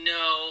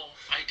 No,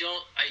 I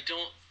don't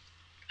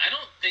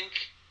think.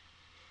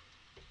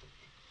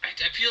 I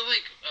feel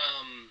like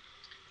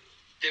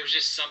there's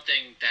just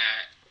something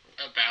that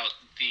about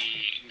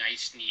the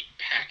nice, neat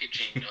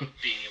packaging of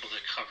being able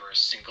to cover a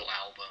single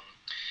album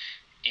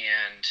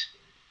and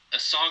a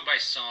song by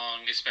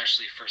song,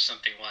 especially for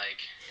something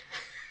like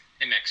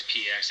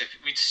MXPX.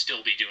 We'd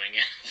still be doing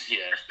it.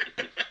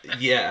 Yeah.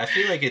 Yeah, I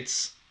feel like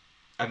it's.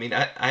 I mean,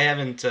 I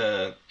haven't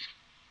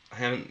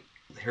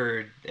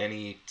heard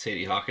any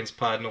Sadie Hawkins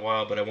Pod in a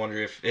while, but I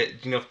wonder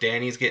if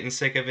Danny's getting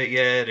sick of it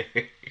yet. Or... I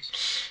think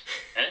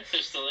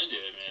they're still into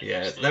it, man.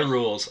 Yeah, that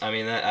rules. I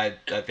mean, I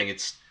think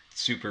it's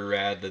super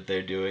rad that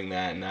they're doing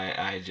that, and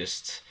I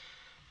just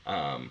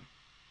I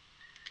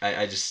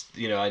just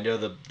I know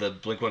the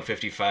Blink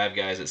 155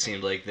 guys. It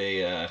seemed like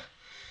they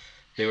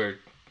were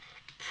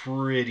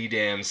pretty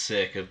damn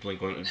sick of Blink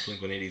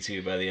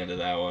 182 by the end of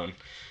that one.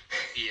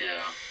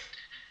 Yeah.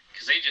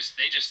 Because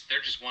they're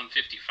just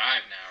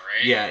 155 now,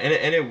 right? Yeah,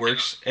 and it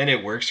works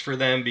it works for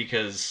them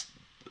because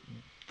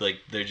like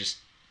they're just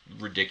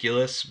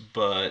ridiculous,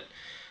 but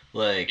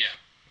like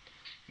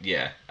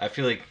yeah I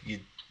feel like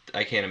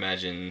I can't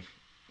imagine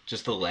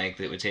just the length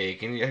it would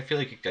take, and I feel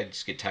like I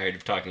just get tired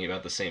of talking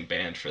about the same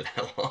band for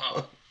that long.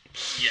 Oh,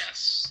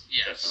 yes,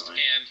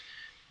 Definitely.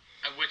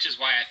 and which is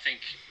why I think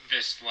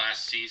this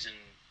last season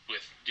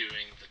with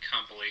doing the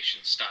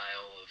compilation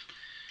style of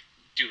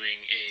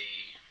doing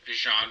a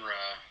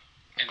genre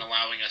and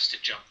allowing us to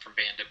jump from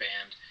band to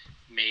band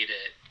made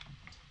it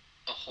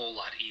a whole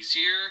lot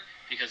easier,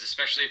 because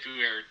especially if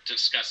we were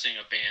discussing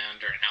a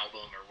band or an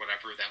album or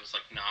whatever that was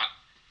like not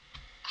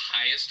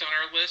highest on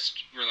our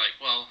list, we're like,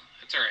 well,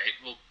 it's all right,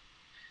 we'll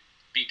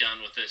be done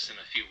with this in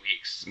a few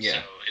weeks.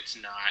 Yeah. So it's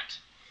not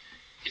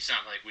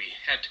like we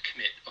had to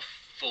commit a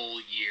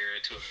full year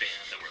to a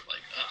band that we're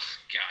like, oh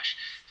gosh.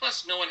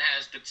 Plus, no one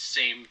has the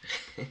same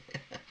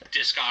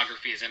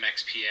discography as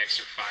MXPX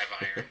or Five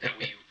Iron that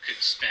we could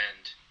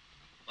spend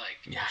like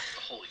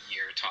a whole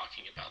year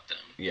talking about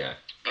them. Yeah.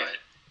 But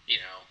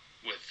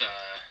with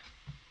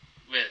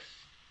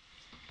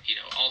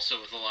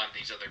also with a lot of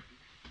these other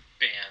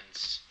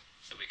bands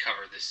that we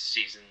cover this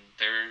season,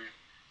 they're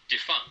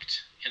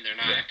defunct and they're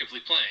not actively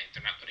playing.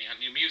 They're not putting out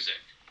new music.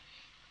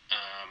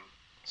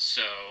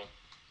 So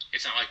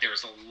it's not like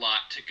there's a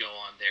lot to go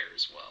on there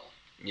as well.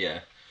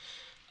 Yeah.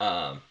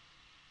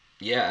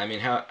 Yeah, I mean,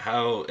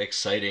 how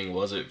exciting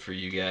was it for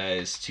you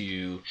guys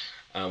to,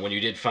 when you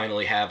did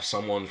finally have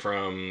someone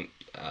from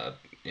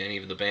any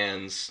of the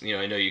bands?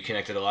 I know you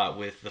connected a lot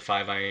with the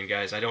Five Iron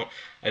guys. I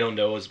don't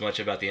know as much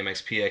about the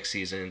MXPX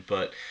season,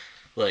 but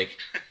like,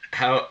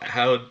 how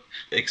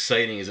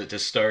exciting is it to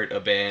start a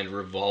band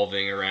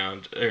revolving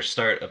around, or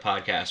start a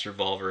podcast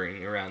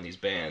revolving around these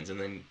bands, and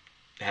then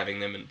having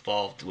them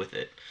involved with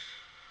it?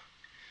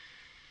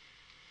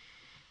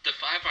 The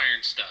Five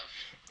Iron stuff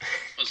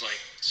was like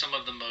some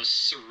of the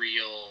most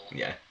surreal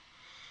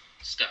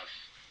stuff,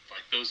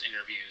 like those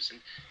interviews,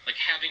 and like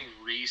having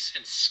Reese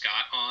and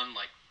Scott on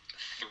like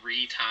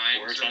 3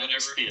 times or whatever,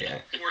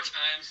 4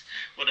 times,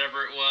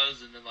 whatever it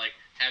was, and then like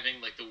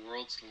having like the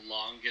world's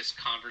longest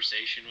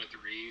conversation with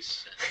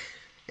Reese,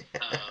 and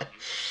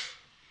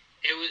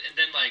it was, and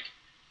then like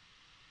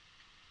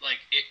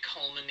it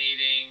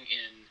culminating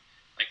in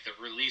like the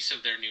release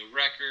of their new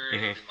record,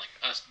 and then like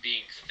us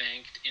being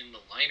thanked in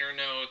the liner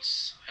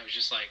notes. I was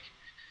just like,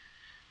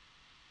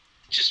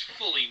 just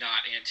fully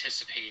not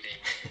anticipating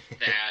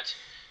that,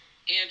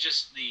 and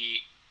just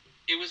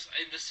it was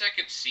in the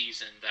second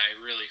season that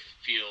I really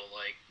feel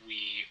like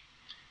we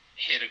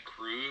hit a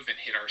groove and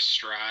hit our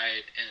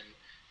stride, and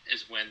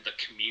is when the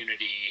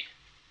community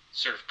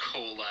sort of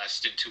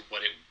coalesced into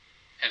what it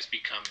has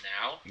become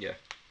now. Yeah.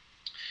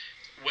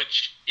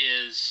 Which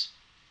is,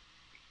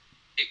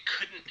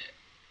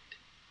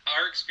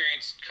 our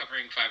experience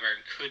covering Five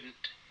Iron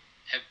couldn't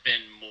have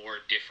been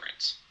more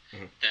different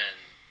than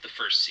the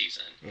first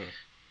season.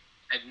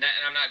 And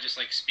I'm not just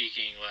like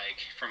speaking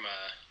like from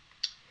a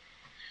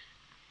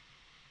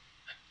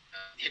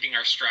hitting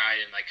our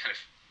stride and like kind of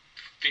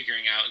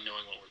figuring out and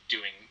knowing what we're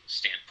doing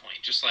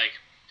standpoint. Just like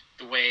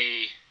the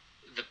way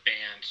the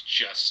band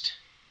just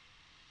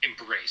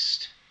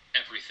embraced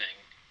everything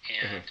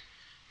and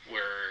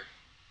were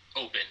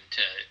open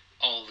to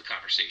all the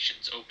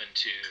conversations, open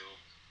to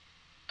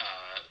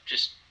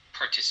just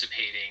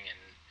participating and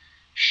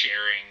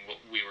sharing what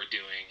we were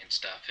doing and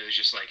stuff. It was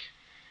just like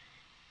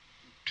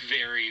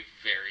very,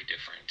 very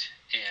different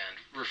and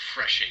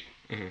refreshing.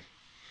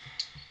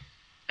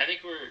 I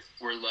think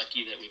we're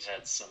lucky that we've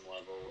had some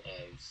level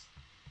of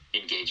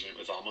engagement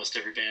with almost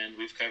every band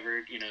we've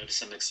covered, to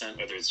some extent,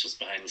 whether it's just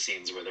behind the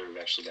scenes or whether we've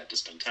actually got to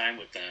spend time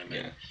with them. Yeah.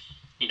 And,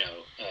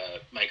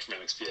 Mike from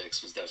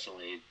MXPX was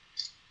definitely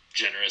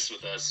generous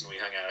with us, and we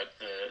hung out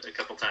a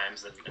couple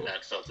times, and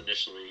that felt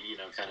initially,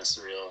 kind of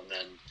surreal. And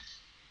then,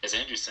 as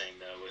Andrew's saying,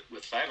 though,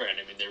 with Five Iron,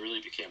 I mean, they really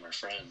became our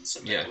friends,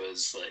 and that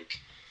was like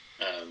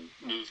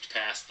moved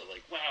past the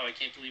like, wow, I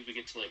can't believe we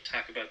get to like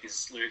talk about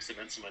these lyrics that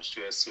meant so much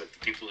to us with the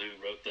people who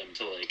wrote them,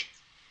 to like,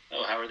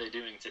 oh, how are they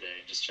doing today?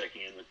 And just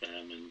checking in with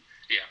them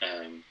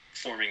and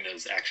forming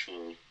those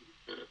actual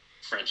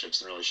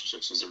friendships and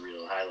relationships was a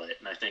real highlight.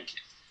 And I think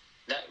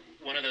that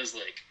one of those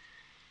like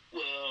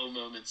whoa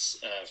moments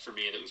for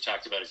me that we've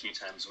talked about a few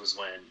times was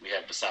when we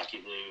had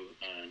Basaki Lou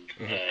on,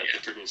 the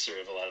producer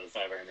of a lot of the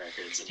Five Iron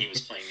records, and he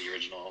was playing the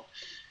original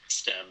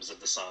stems of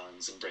the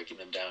songs and breaking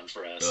them down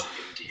for us, and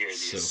getting to hear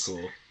these so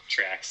cool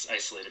tracks,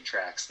 isolated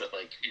tracks that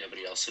like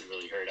nobody else had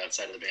really heard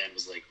outside of the band,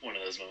 was like one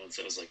of those moments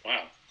that was like,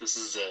 wow, this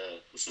is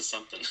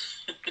something.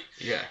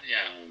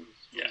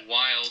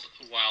 Wild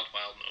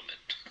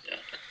moment.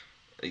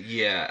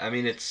 Yeah, I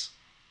mean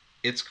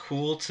it's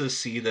cool to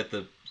see that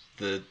the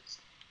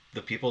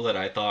people that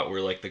I thought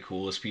were like the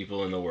coolest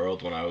people in the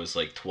world when I was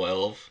like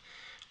 12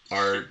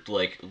 are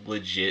like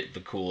legit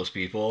the coolest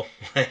people.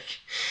 Like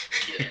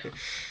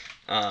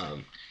Five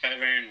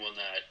Iron will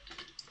not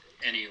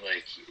any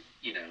like,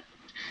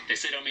 they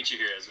say don't meet your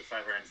heroes, but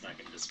Five Iron's not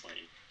going to disappoint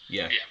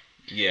you.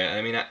 Yeah,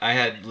 I mean I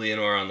had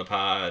Leonore on the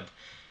pod,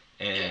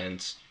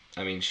 and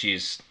I mean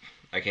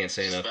I can't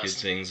say enough good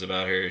things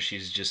about her.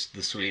 She's just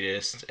the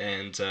sweetest,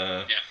 and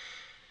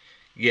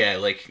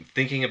like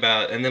thinking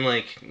about, and then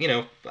like,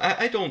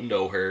 I don't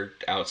know her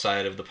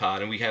outside of the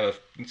pod, and we have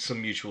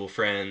some mutual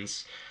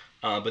friends,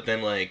 but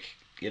then like,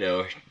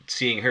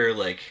 seeing her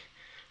like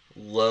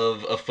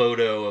love a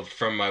photo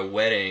from my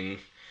wedding,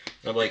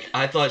 I'm like,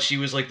 I thought she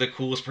was like the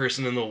coolest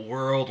person in the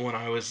world when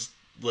I was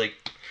like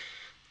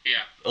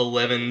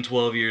 11,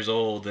 12 years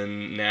old,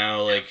 and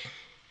now like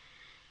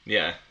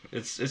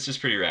it's just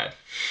pretty rad.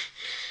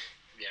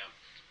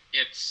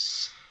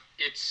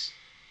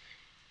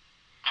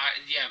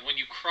 When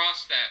you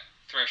cross that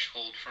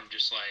threshold from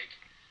just like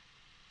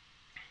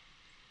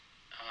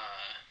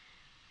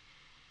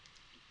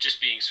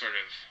just being sort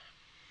of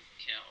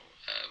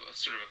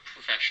sort of a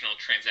professional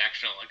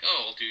transactional, like,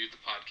 oh, I'll do the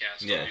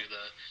podcast, I'll do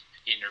the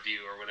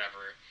interview or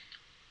whatever,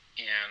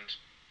 and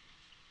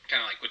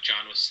kind of like what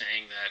John was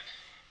saying, that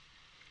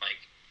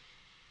like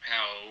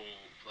how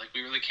like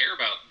we really care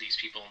about these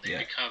people, and they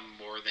become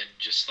more than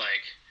just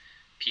like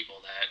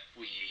people that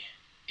we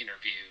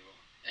interview,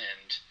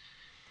 and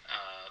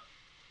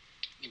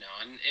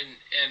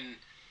and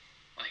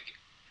like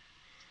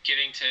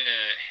getting to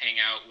hang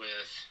out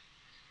with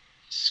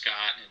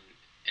Scott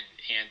and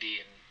Andy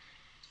and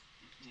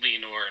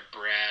Leonore and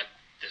Brad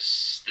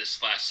this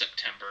last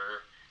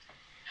September,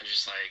 I'm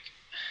just like,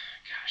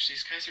 gosh,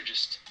 these guys are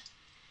just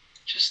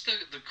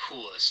the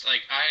coolest.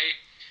 Like I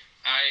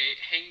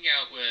hanging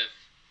out with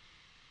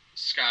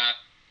Scott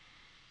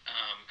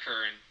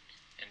Kerr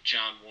and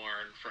John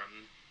Warren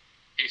from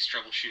Ace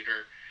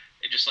Troubleshooter,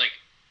 and just like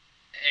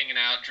hanging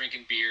out,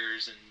 drinking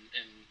beers, and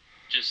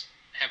just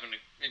having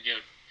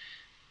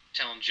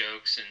telling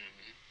jokes and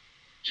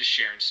just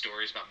sharing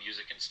stories about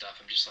music and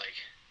stuff. I'm just like,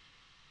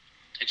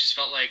 it just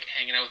felt like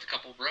hanging out with a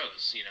couple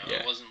bros,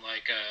 It wasn't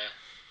like they're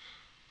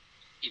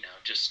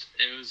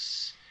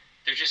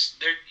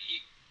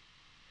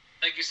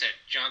like you said,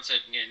 John said,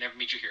 never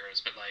meet your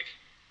heroes, but like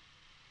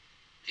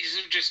these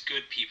are just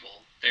good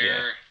people.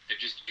 They're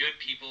just good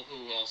people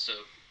who also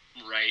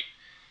write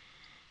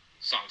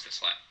songs that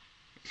slap.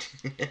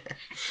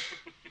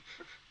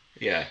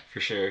 Yeah, for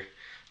sure.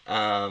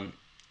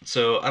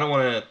 So I don't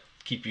want to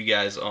keep you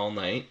guys all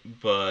night,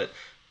 but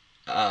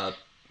I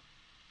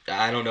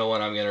don't know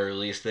when I'm going to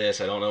release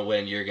this. I don't know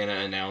when you're going to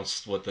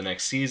announce what the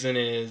next season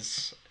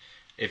is.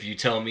 If you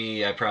tell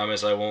me, I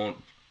promise I won't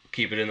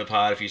keep it in the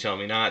pod if you tell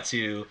me not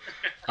to.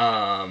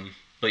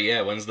 But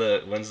yeah, when's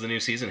the new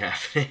season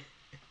happening?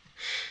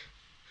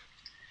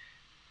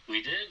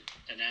 We did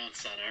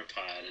announce on our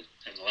pod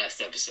in the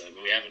last episode,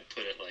 but we haven't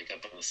put it like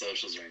up on the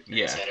socials or anything.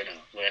 Yeah. So I don't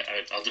know.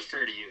 I'll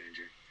defer to you,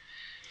 Andrew.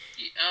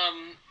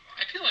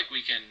 I feel like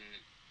we can,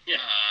 we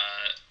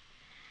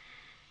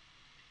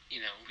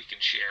can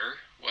share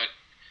what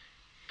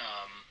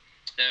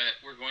that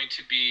we're going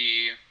to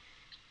be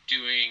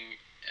doing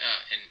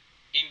an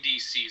indie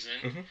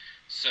season. Mm-hmm.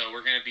 So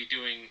we're going to be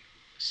doing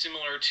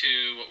similar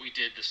to what we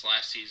did this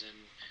last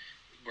season,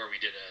 where we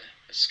did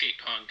a skate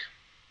punk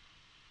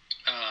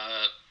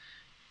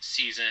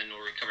season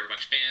where we covered a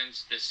bunch of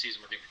bands. This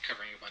season we're going to be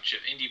covering a bunch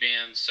of indie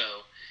bands.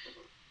 So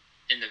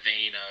in the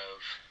vein of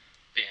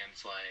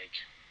bands like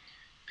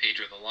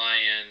Pedro the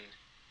Lion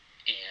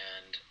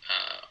and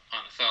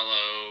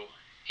Onothello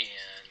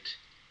and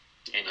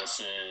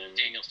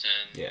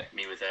Danielson. Yeah.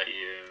 Me Without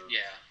You.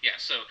 Yeah.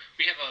 So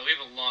we have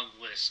a long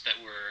list that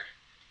we're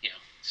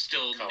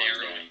still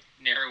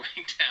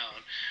narrowing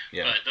down.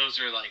 Yeah. But those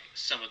are like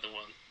some of the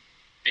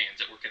bands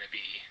that we're going to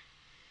be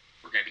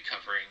we're going to be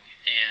covering.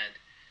 And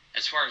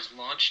as far as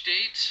launch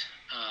date,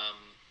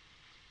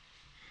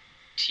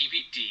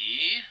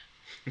 TBD.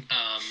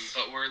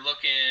 But we're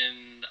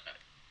looking,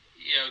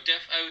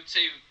 I would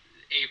say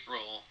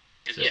April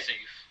is a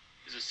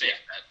safe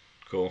bet.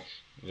 Cool.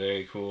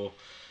 Very cool.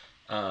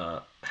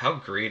 How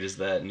great is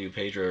that new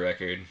Pedro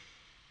record?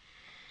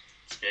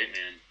 It's great,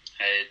 man.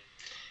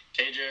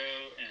 Pedro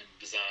and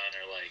Bazan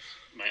are like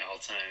my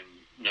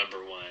all-time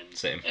number one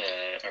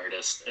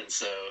artist, and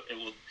so it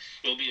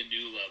will be a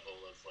new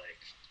level of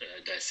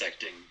like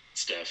dissecting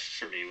stuff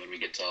for me when we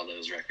get to all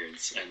those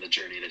records, and the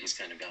journey that he's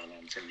kind of gone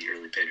on from the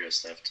early Pedro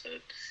stuff to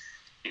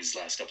these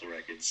last couple of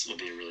records will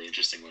be a really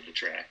interesting one to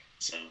track.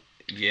 So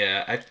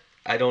yeah,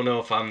 I don't know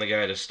if I'm the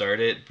guy to start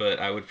it, but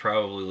I would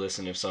probably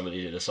listen if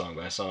somebody did a song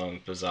by song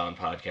Bazan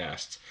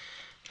podcast.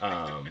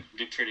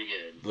 Be pretty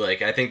good.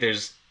 Like I think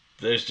there's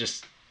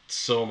just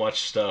so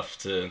much stuff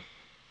to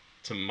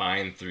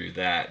mine through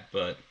that,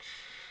 but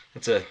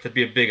that'd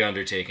be a big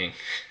undertaking.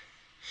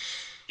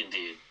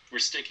 Indeed, we're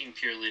sticking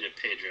purely to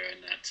Pedro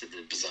and not to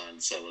the Bazan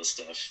solo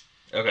stuff.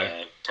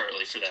 Okay.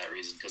 Partly for that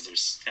reason, because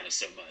there's kind of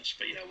so much,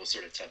 but we'll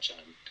sort of touch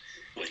on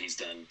what he's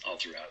done all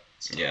throughout.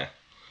 So. Yeah.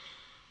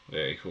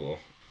 Very cool.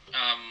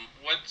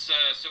 What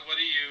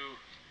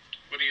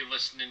are you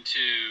listening to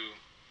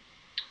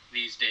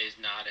these days?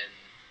 Not in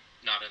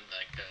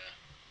like the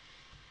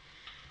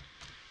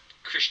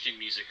Christian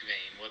music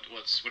vein. What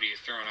are you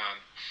throwing on?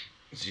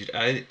 Dude,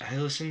 I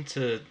listen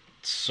to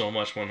so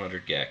much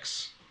 100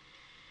 Gex.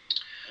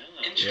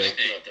 Oh,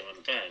 interesting. About that on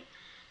the pod.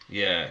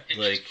 Yeah,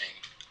 like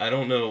I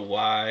don't know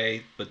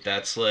why, but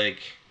that's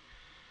like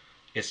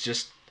it's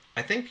just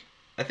I think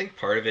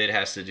part of it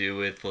has to do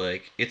with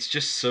like it's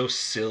just so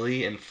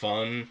silly and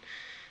fun,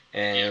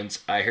 and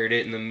I heard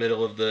it in the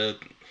middle of the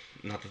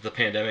not that the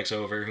pandemic's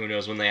over, who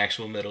knows when the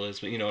actual middle is,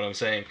 but you know what I'm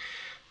saying.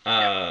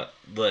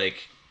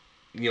 Like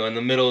in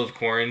the middle of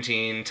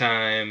quarantine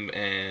time,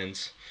 and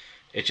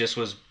it just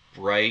was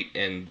bright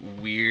and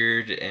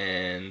weird,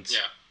 and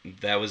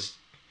that was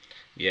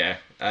I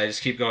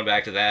just keep going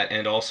back to that,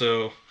 and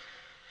also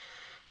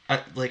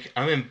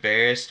I'm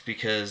embarrassed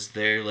because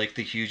they're like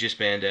the hugest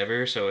band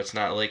ever, so it's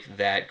not like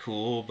that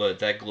cool, but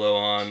that Glow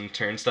On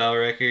Turnstile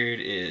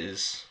record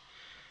is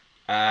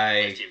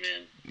I'm with you,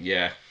 man.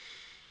 Yeah.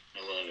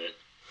 I love it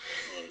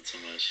so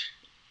much.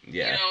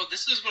 Yeah.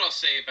 This is what I'll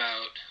say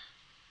about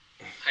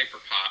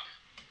hyperpop.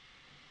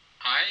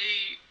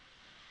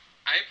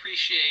 I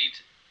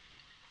appreciate,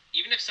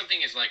 even if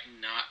something is like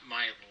not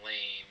my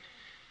lane,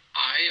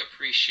 I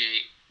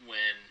appreciate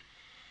when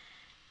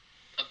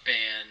a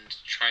band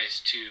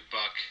tries to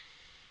buck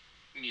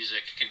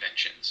music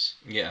conventions.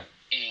 Yeah.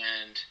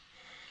 And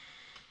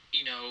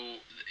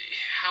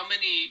how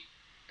many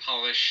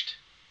polished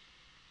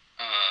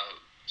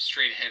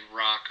straight ahead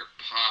rock or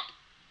pop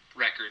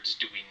records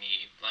do we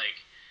need?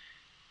 Like,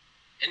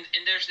 and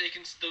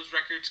those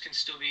records can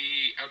still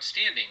be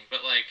outstanding,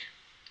 but like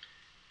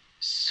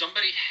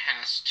somebody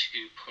has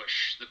to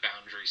push the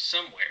boundary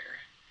somewhere.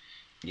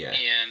 Yeah.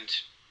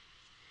 And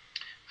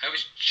I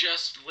was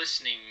just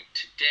listening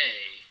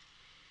today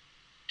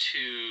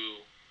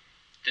to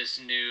this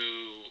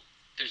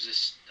there's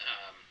this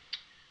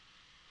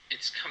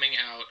it's coming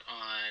out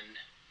on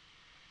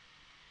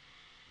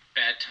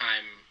Bad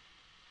Time.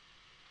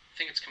 I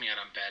think it's coming out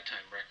on Bad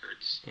Time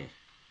Records.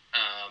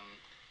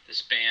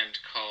 This band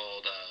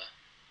called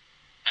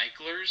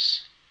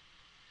Eichlers.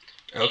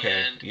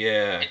 Okay. And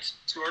it's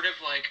sort of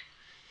like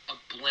a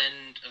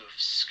blend of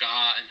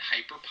ska and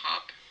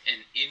hyperpop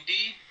and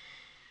indie.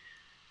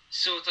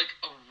 So it's like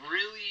a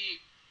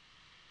really,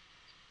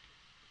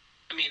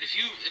 I mean, if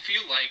you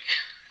like,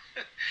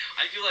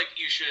 I feel like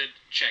you should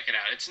check it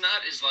out. It's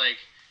not as like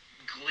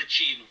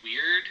glitchy and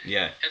weird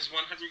as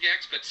 100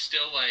 Gex, but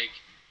still like,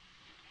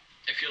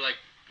 I feel like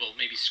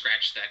maybe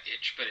scratch that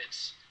itch, but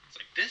it's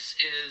like this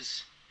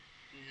is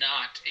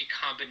not a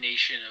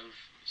combination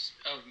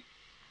of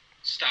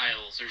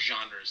styles or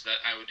genres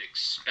that I would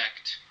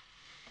expect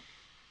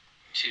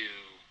to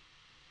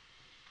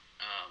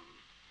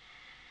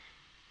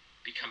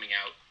be coming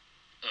out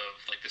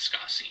of like the ska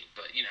scene,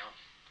 but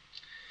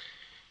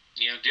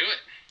do it.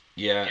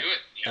 Yeah, do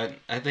it.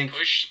 I think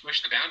push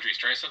the boundaries,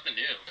 try something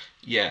new.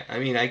 Yeah, I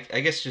mean, I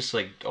guess just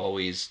like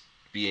always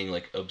being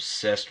like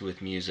obsessed with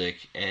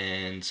music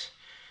and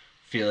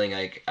feeling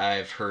like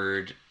I've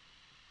heard,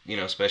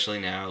 especially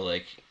now,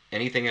 like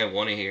anything I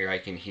want to hear, I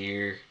can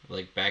hear.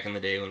 Like back in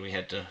the day when we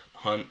had to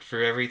hunt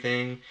for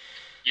everything,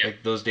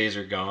 like those days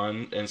are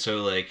gone, and so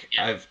like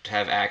I've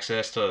have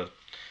access to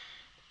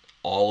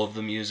all of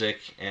the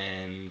music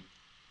and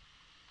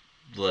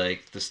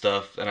like the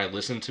stuff, and I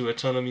listen to a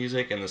ton of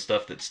music, and the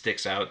stuff that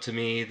sticks out to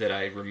me that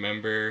I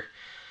remember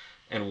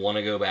and want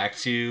to go back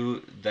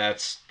to,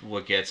 that's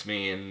what gets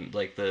me. And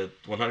like the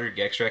 100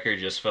 Gex record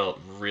just felt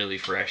really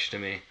fresh to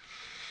me.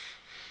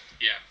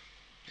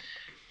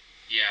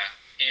 Yeah,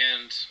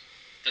 and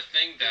the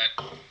thing that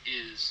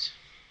is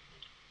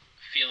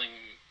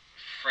feeling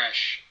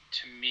fresh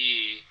to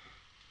me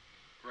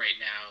right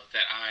now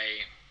that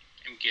I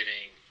am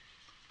getting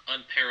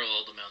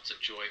unparalleled amounts of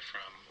joy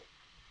from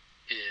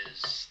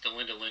is the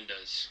Linda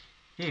Lindas.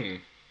 Hmm.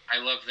 I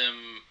love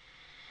them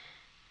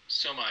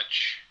so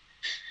much.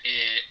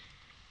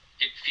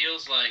 It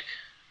feels like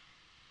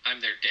I'm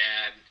their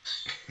dad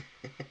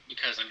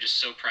because I'm just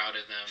so proud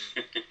of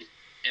them,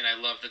 and I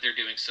love that they're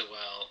doing so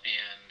well.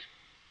 And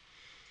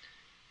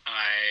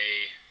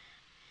I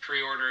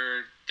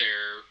pre-ordered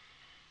their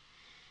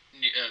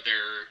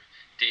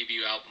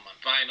debut album on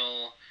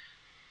vinyl.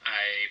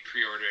 I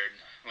pre-ordered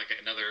like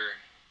another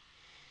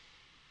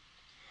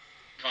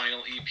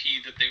vinyl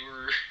EP that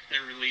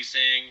they're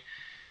releasing.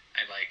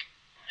 I like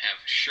have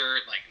a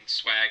shirt like and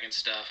swag and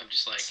stuff. I'm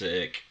just like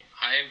Sick.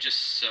 I am just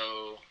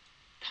so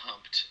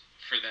pumped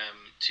for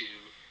them to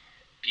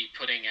be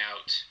putting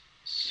out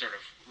sort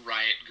of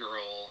Riot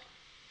Girl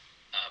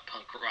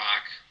punk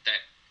rock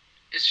that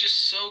is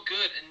just so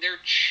good, and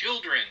they're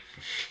children.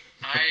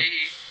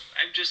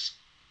 I'm just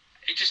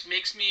it just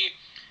makes me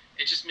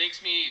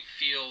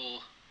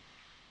feel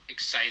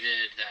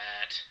excited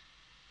that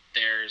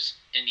there's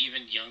an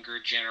even younger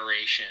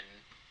generation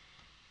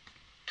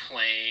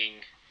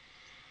playing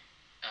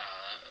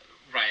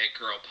Riot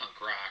Girl punk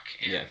rock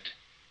and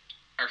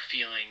are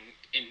feeling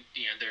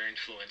they're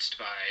influenced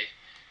by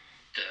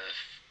the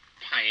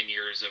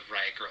pioneers of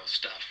Riot Girl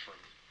stuff from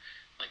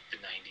like the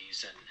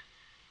 90s, and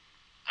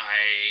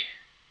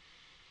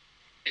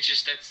it's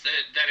just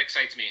that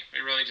excites me.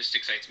 It really just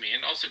excites me,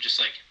 and also just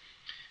like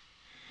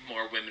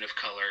more women of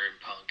color in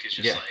punk is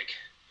just like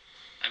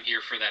I'm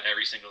here for that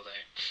every single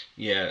day.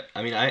 Yeah,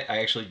 I mean, I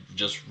actually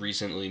just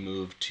recently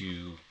moved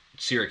to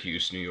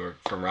Syracuse, New York,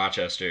 from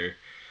Rochester,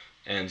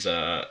 and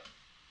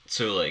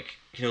so like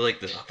like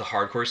the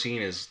hardcore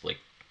scene is like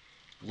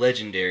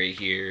legendary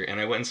here, and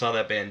I went and saw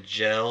that band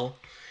Gel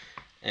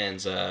and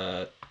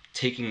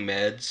Taking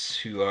Meds,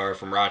 who are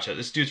from Rochester.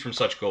 This dude's from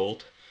Such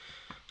Gold,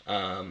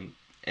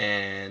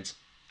 and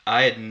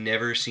I had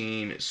never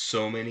seen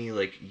so many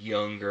like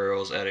young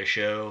girls at a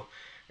show,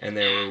 and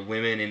there were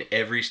women in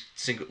every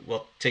single.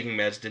 Well, Taking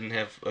Meds didn't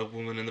have a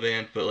woman in the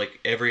band, but like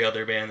every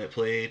other band that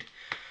played,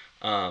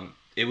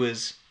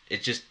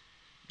 it just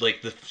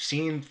like the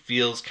scene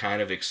feels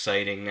kind of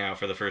exciting now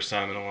for the first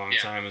time in a long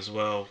time as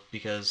well,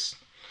 because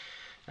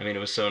I mean it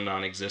was so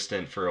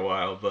non-existent for a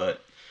while,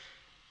 but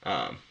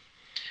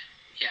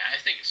yeah, I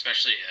think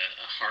especially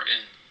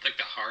like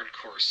the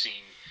hardcore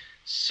scene,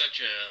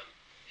 such a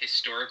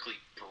historically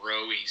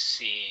broy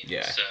scene.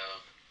 Yeah. So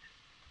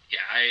yeah,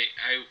 I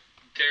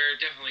there are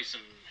definitely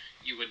some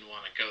you wouldn't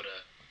want to go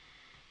to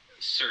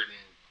certain.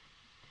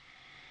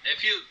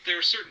 There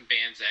are certain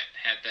bands that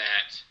had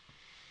that.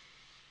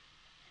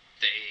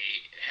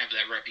 They have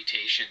that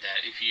reputation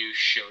that if you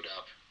showed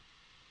up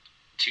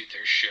to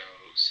their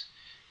shows,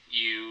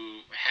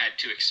 you had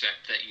to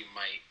expect that you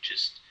might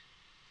just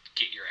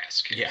get your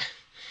ass kicked. Yeah.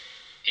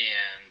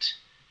 And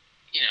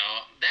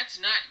that's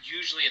not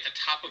usually at the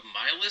top of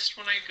my list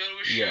when I go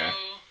to a show. Yeah.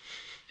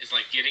 Is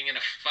like getting in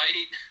a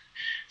fight.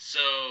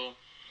 So,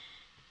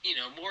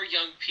 more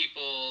young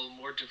people,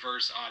 more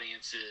diverse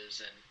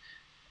audiences,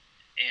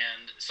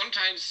 and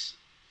sometimes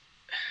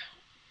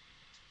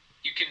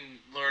you can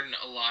learn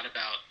a lot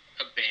about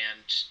a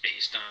band just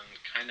based on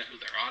kind of who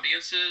their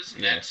audience is.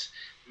 And that's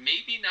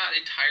maybe not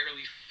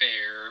entirely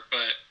fair,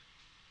 but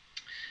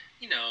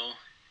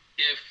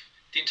if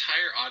the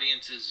entire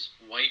audience is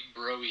white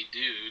broy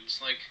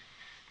dudes, like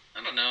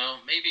I don't know,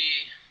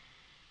 maybe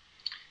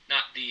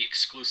not the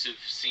exclusive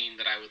scene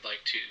that I would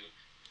like to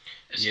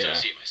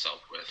associate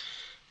myself with.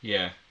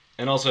 Yeah.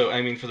 And also,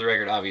 I mean, for the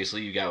record,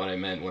 obviously, you got what I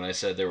meant when I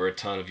said there were a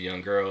ton of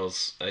young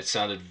girls. I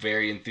sounded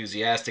very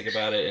enthusiastic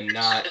about it, and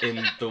not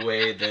in the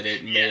way that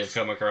it may have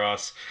come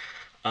across.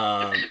 We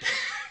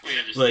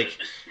understood. Like,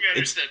 we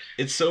understood.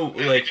 It's so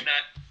like,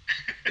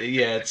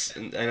 yeah.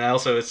 And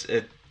also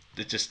it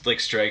just like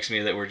strikes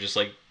me that we're just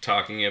like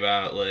talking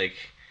about like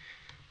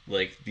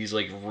these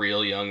like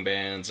real young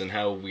bands and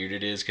how weird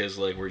it is because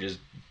like we're just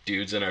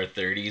dudes in our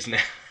 30s now.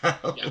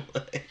 Yeah,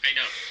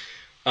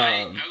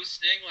 I know. I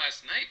was saying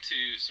last night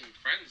to some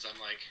friends, I'm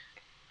like,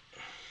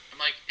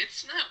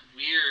 it's not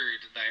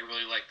weird that I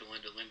really like the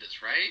Linda Lindas,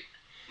 right?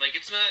 Like,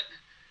 it's not,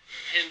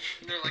 and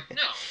they're like,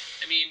 no.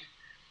 I mean,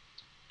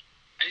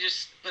 you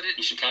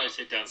should probably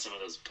take down some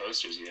of those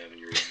posters you have in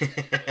your room.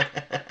 That's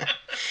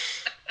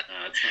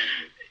not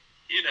good.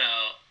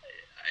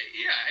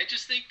 I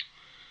just think,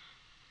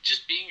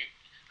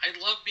 I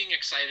love being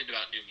excited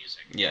about new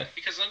music. Yeah.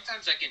 Because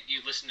sometimes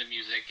you listen to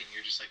music and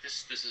you're just like,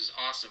 this is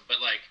awesome,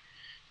 but like,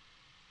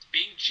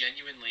 being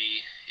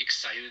genuinely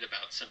excited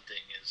about something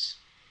is,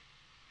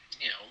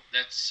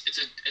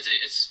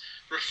 it's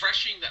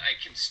refreshing that I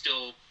can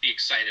still be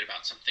excited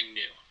about something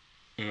new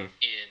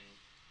in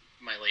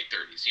my late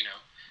 30s.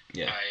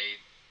 Yeah.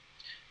 I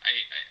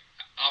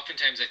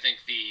oftentimes I think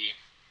the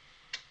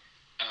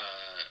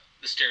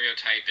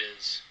stereotype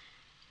is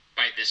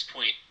by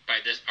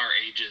our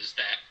ages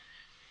that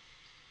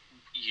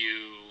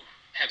you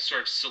have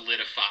sort of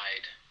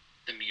solidified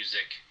the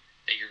music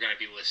that you're going to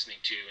be listening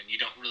to, and you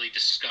don't really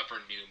discover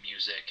new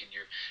music, and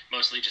you're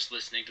mostly just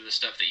listening to the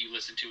stuff that you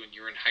listened to when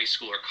you were in high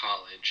school or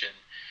college. And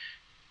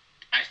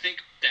I think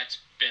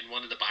that's been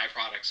one of the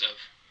byproducts of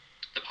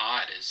the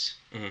pod is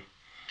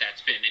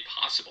that's been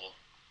impossible.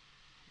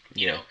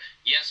 You know,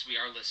 yes, we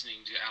are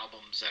listening to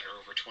albums that are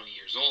over 20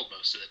 years old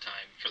most of the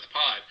time for the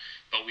pod,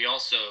 but we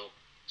also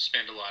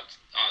spend a lot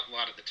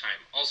of the time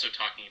also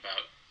talking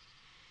about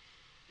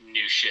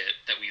new shit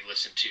that we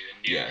listen to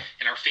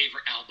and our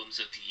favorite albums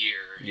of the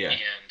year.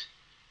 And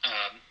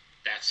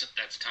that's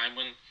time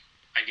when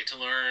I get to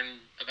learn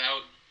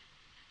about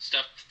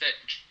stuff that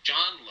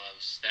John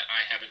loves that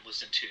I haven't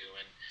listened to,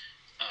 and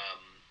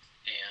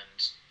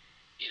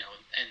you know,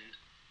 and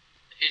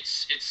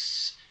it's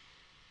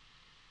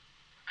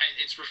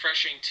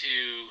refreshing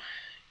to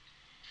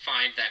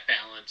find that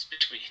balance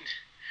between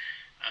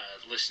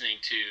listening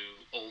to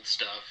old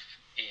stuff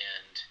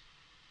and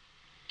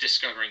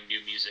discovering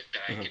new music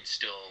that I can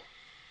still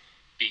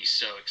be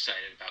so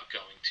excited about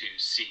going to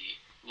see.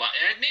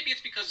 And maybe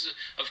it's because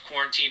of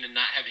quarantine and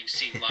not having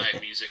seen live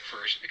music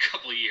for a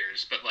couple of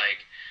years, but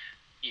like,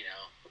 you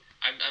know,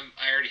 I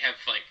already have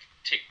like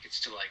tickets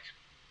to like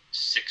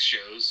 6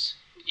 shows,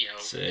 you know,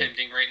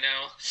 pending right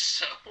now.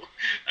 So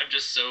I'm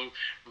just so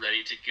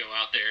ready to go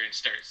out there and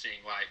start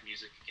seeing live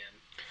music again.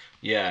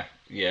 Yeah,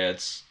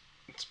 it's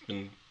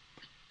been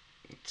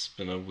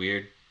a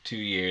weird 2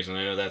 years, and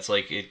I know that's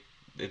like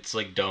it's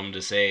like dumb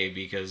to say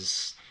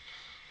because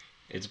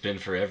it's been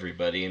for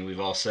everybody, and we've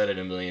all said it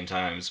a million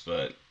times,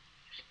 but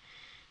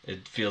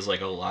it feels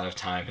like a lot of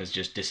time has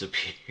just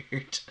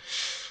disappeared.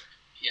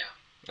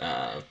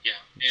 And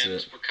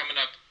we're coming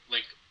up,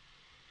 like,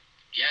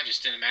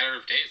 just in a matter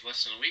of days,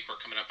 less than a week, we're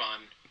coming up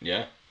on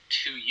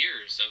 2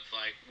 years of,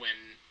 like,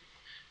 when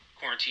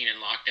quarantine and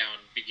lockdown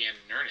began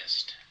in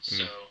earnest.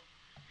 So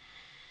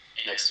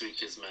next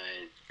week is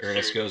my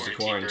Ernest goes to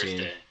quarantine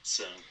birthday,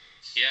 so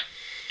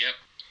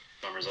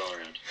bummers all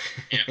around.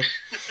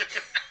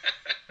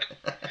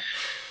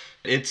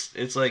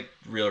 It's like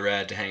real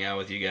rad to hang out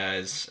with you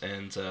guys,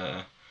 and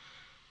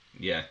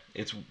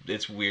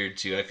it's weird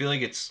too. I feel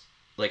like it's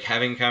like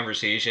having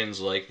conversations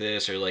like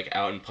this or like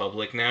out in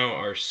public now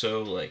are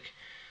so like,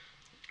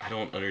 I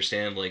don't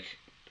understand like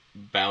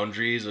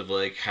boundaries of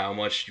like how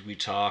much we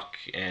talk,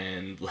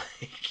 and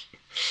like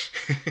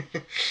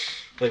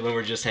like when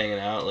we're just hanging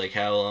out, like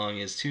how long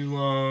is too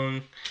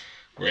long,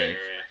 like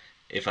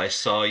if I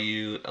saw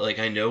you, like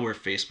I know we're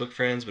Facebook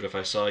friends, but if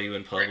I saw you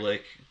in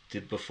public,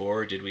 did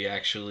we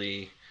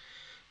actually,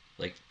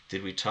 like,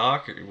 did we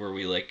talk, or were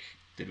we like,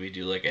 did we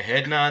do like a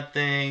head nod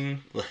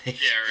thing, like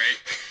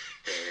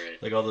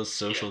like all those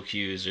social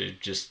cues are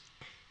just,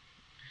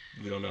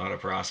 we don't know how to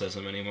process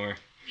them anymore.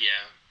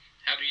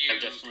 How do you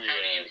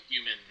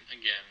human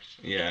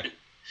again?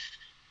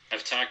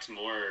 I've talked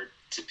more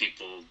to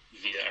people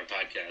via our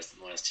podcast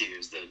in the last 2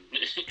 years than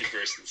in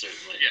person,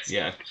 certainly.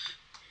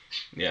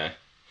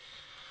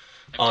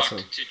 I've awesome.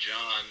 Talked to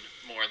John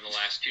more in the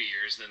last 2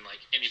 years than like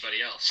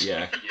anybody else.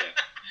 I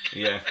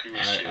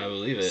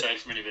believe it. Aside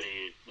from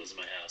anybody who lives in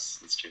my house,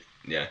 that's true.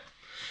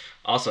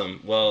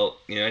 Awesome. Well,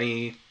 you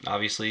know,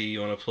 obviously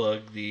you want to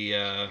plug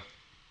the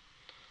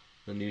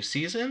new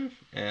season?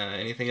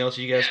 Anything else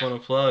you guys want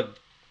to plug?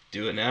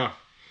 Do it now.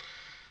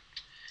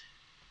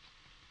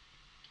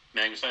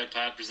 Magnified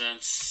Pod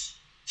presents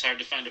It's Hard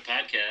to Find a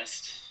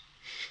Podcast.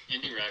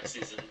 Indie Rock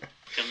season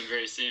coming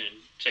very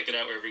soon. Check it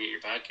out wherever you get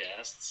your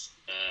podcasts.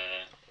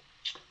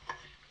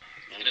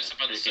 Hit us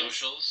up on the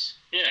socials.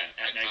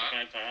 At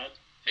Magnified Pod.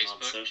 Facebook, on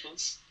the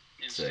socials.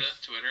 Insta,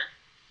 Twitter.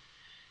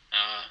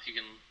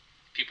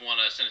 People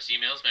want to send us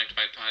emails,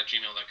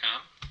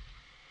 magnifiedpod@gmail.com.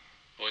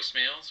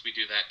 Voicemails, we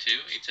do that too.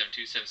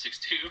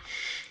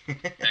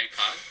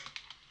 872-762-MAGPOD.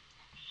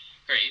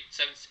 Or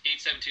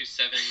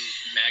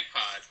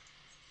 872-7-MAGPOD.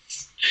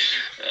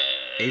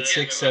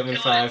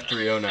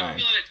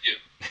 8675309.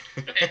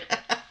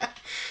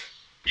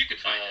 You can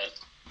find it.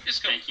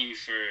 Thank you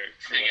for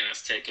letting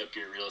us take up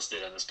your real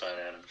estate on this pod,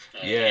 Adam.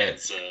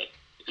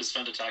 It was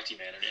fun to talk to you,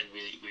 man, and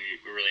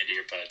we're really into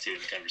your pod too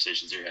and the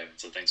conversations you're having.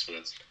 So thanks for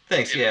this.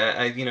 Thanks.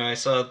 I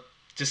saw.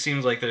 Just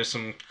seems like there's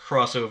some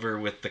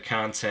crossover with the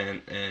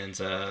content, and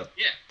I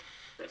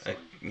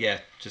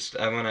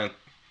want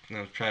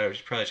to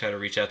probably try to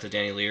reach out to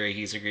Danny Leary.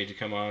 He's agreed to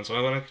come on, so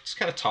I want to just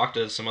kind of talk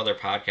to some other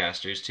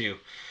podcasters too.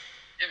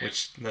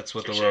 Which that's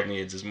what the world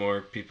needs, is more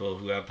people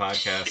who have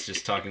podcasts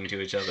just talking to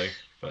each other.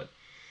 But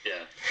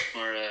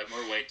more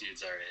white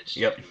dudes our age.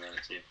 Yep. Talking about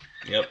it too.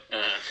 Yep.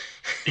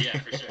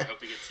 For sure. I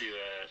hope we get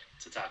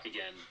to talk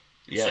again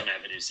in some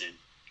avenue soon.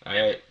 All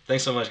right.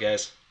 Thanks so much,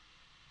 guys.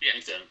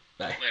 Thanks, Adam.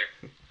 Bye. Later.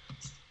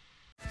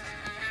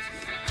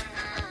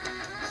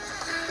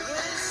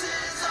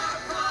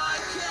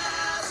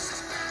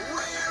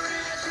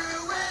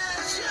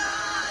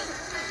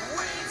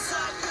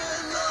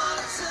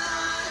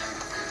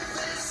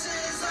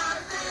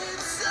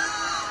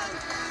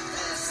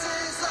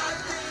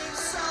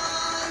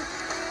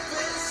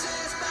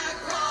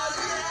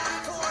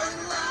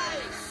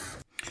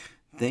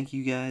 Thank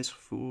you guys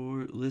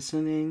for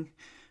listening.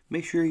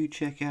 Make sure you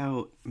check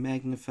out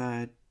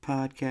Magnified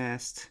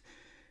Podcast.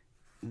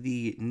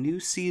 The new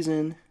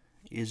season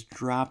is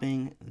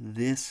dropping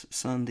this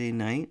Sunday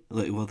night.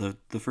 Well,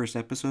 the first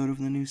episode of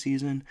the new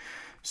season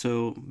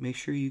So make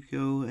sure you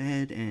go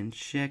ahead and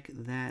check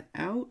that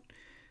out.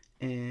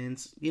 And,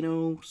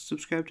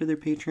 subscribe to their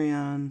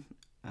Patreon.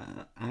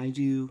 I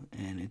do,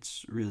 and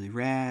it's really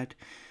rad.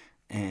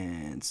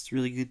 And it's a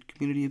really good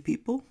community of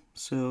people.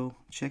 So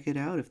check it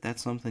out if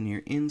that's something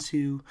you're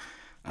into.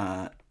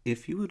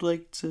 If you would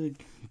like to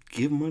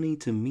give money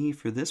to me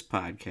for this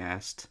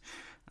podcast,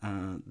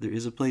 there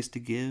is a place to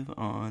give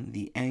on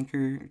the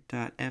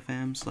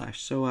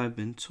anchor.fm/so I've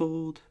been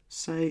told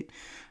site.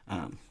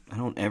 I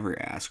don't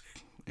ever ask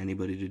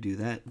anybody to do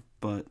that,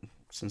 but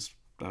since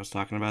I was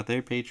talking about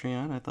their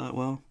Patreon, I thought,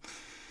 well,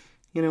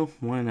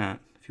 why not?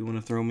 If you want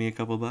to throw me a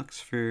couple bucks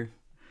for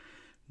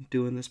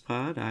doing this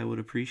pod, I would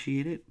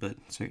appreciate it, but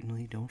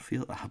certainly don't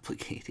feel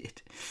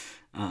obligated.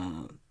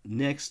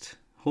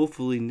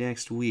 Hopefully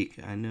next week,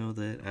 I know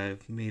that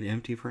I've made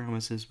empty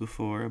promises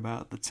before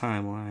about the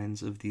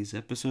timelines of these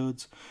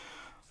episodes,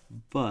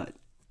 but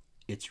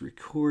it's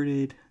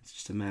recorded. It's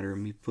just a matter of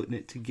me putting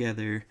it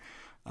together.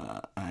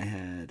 I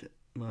had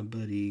my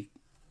buddy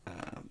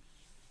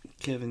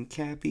Kevin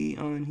Cappy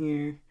on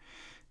here,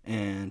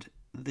 and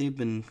they've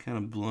been kind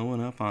of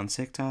blowing up on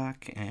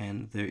TikTok,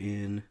 and they're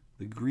in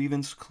the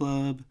Grievance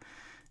Club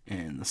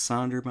and the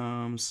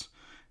Sonderbombs,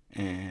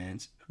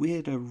 and we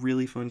had a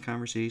really fun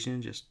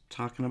conversation just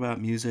talking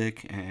about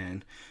music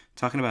and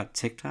talking about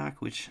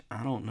TikTok, which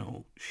I don't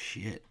know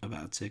shit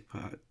about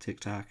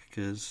TikTok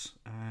because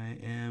I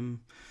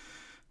am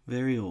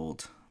very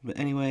old. But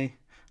anyway,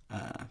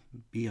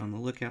 be on the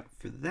lookout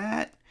for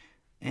that,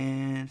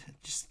 and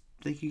just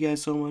thank you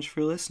guys so much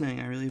for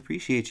listening. I really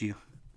appreciate you.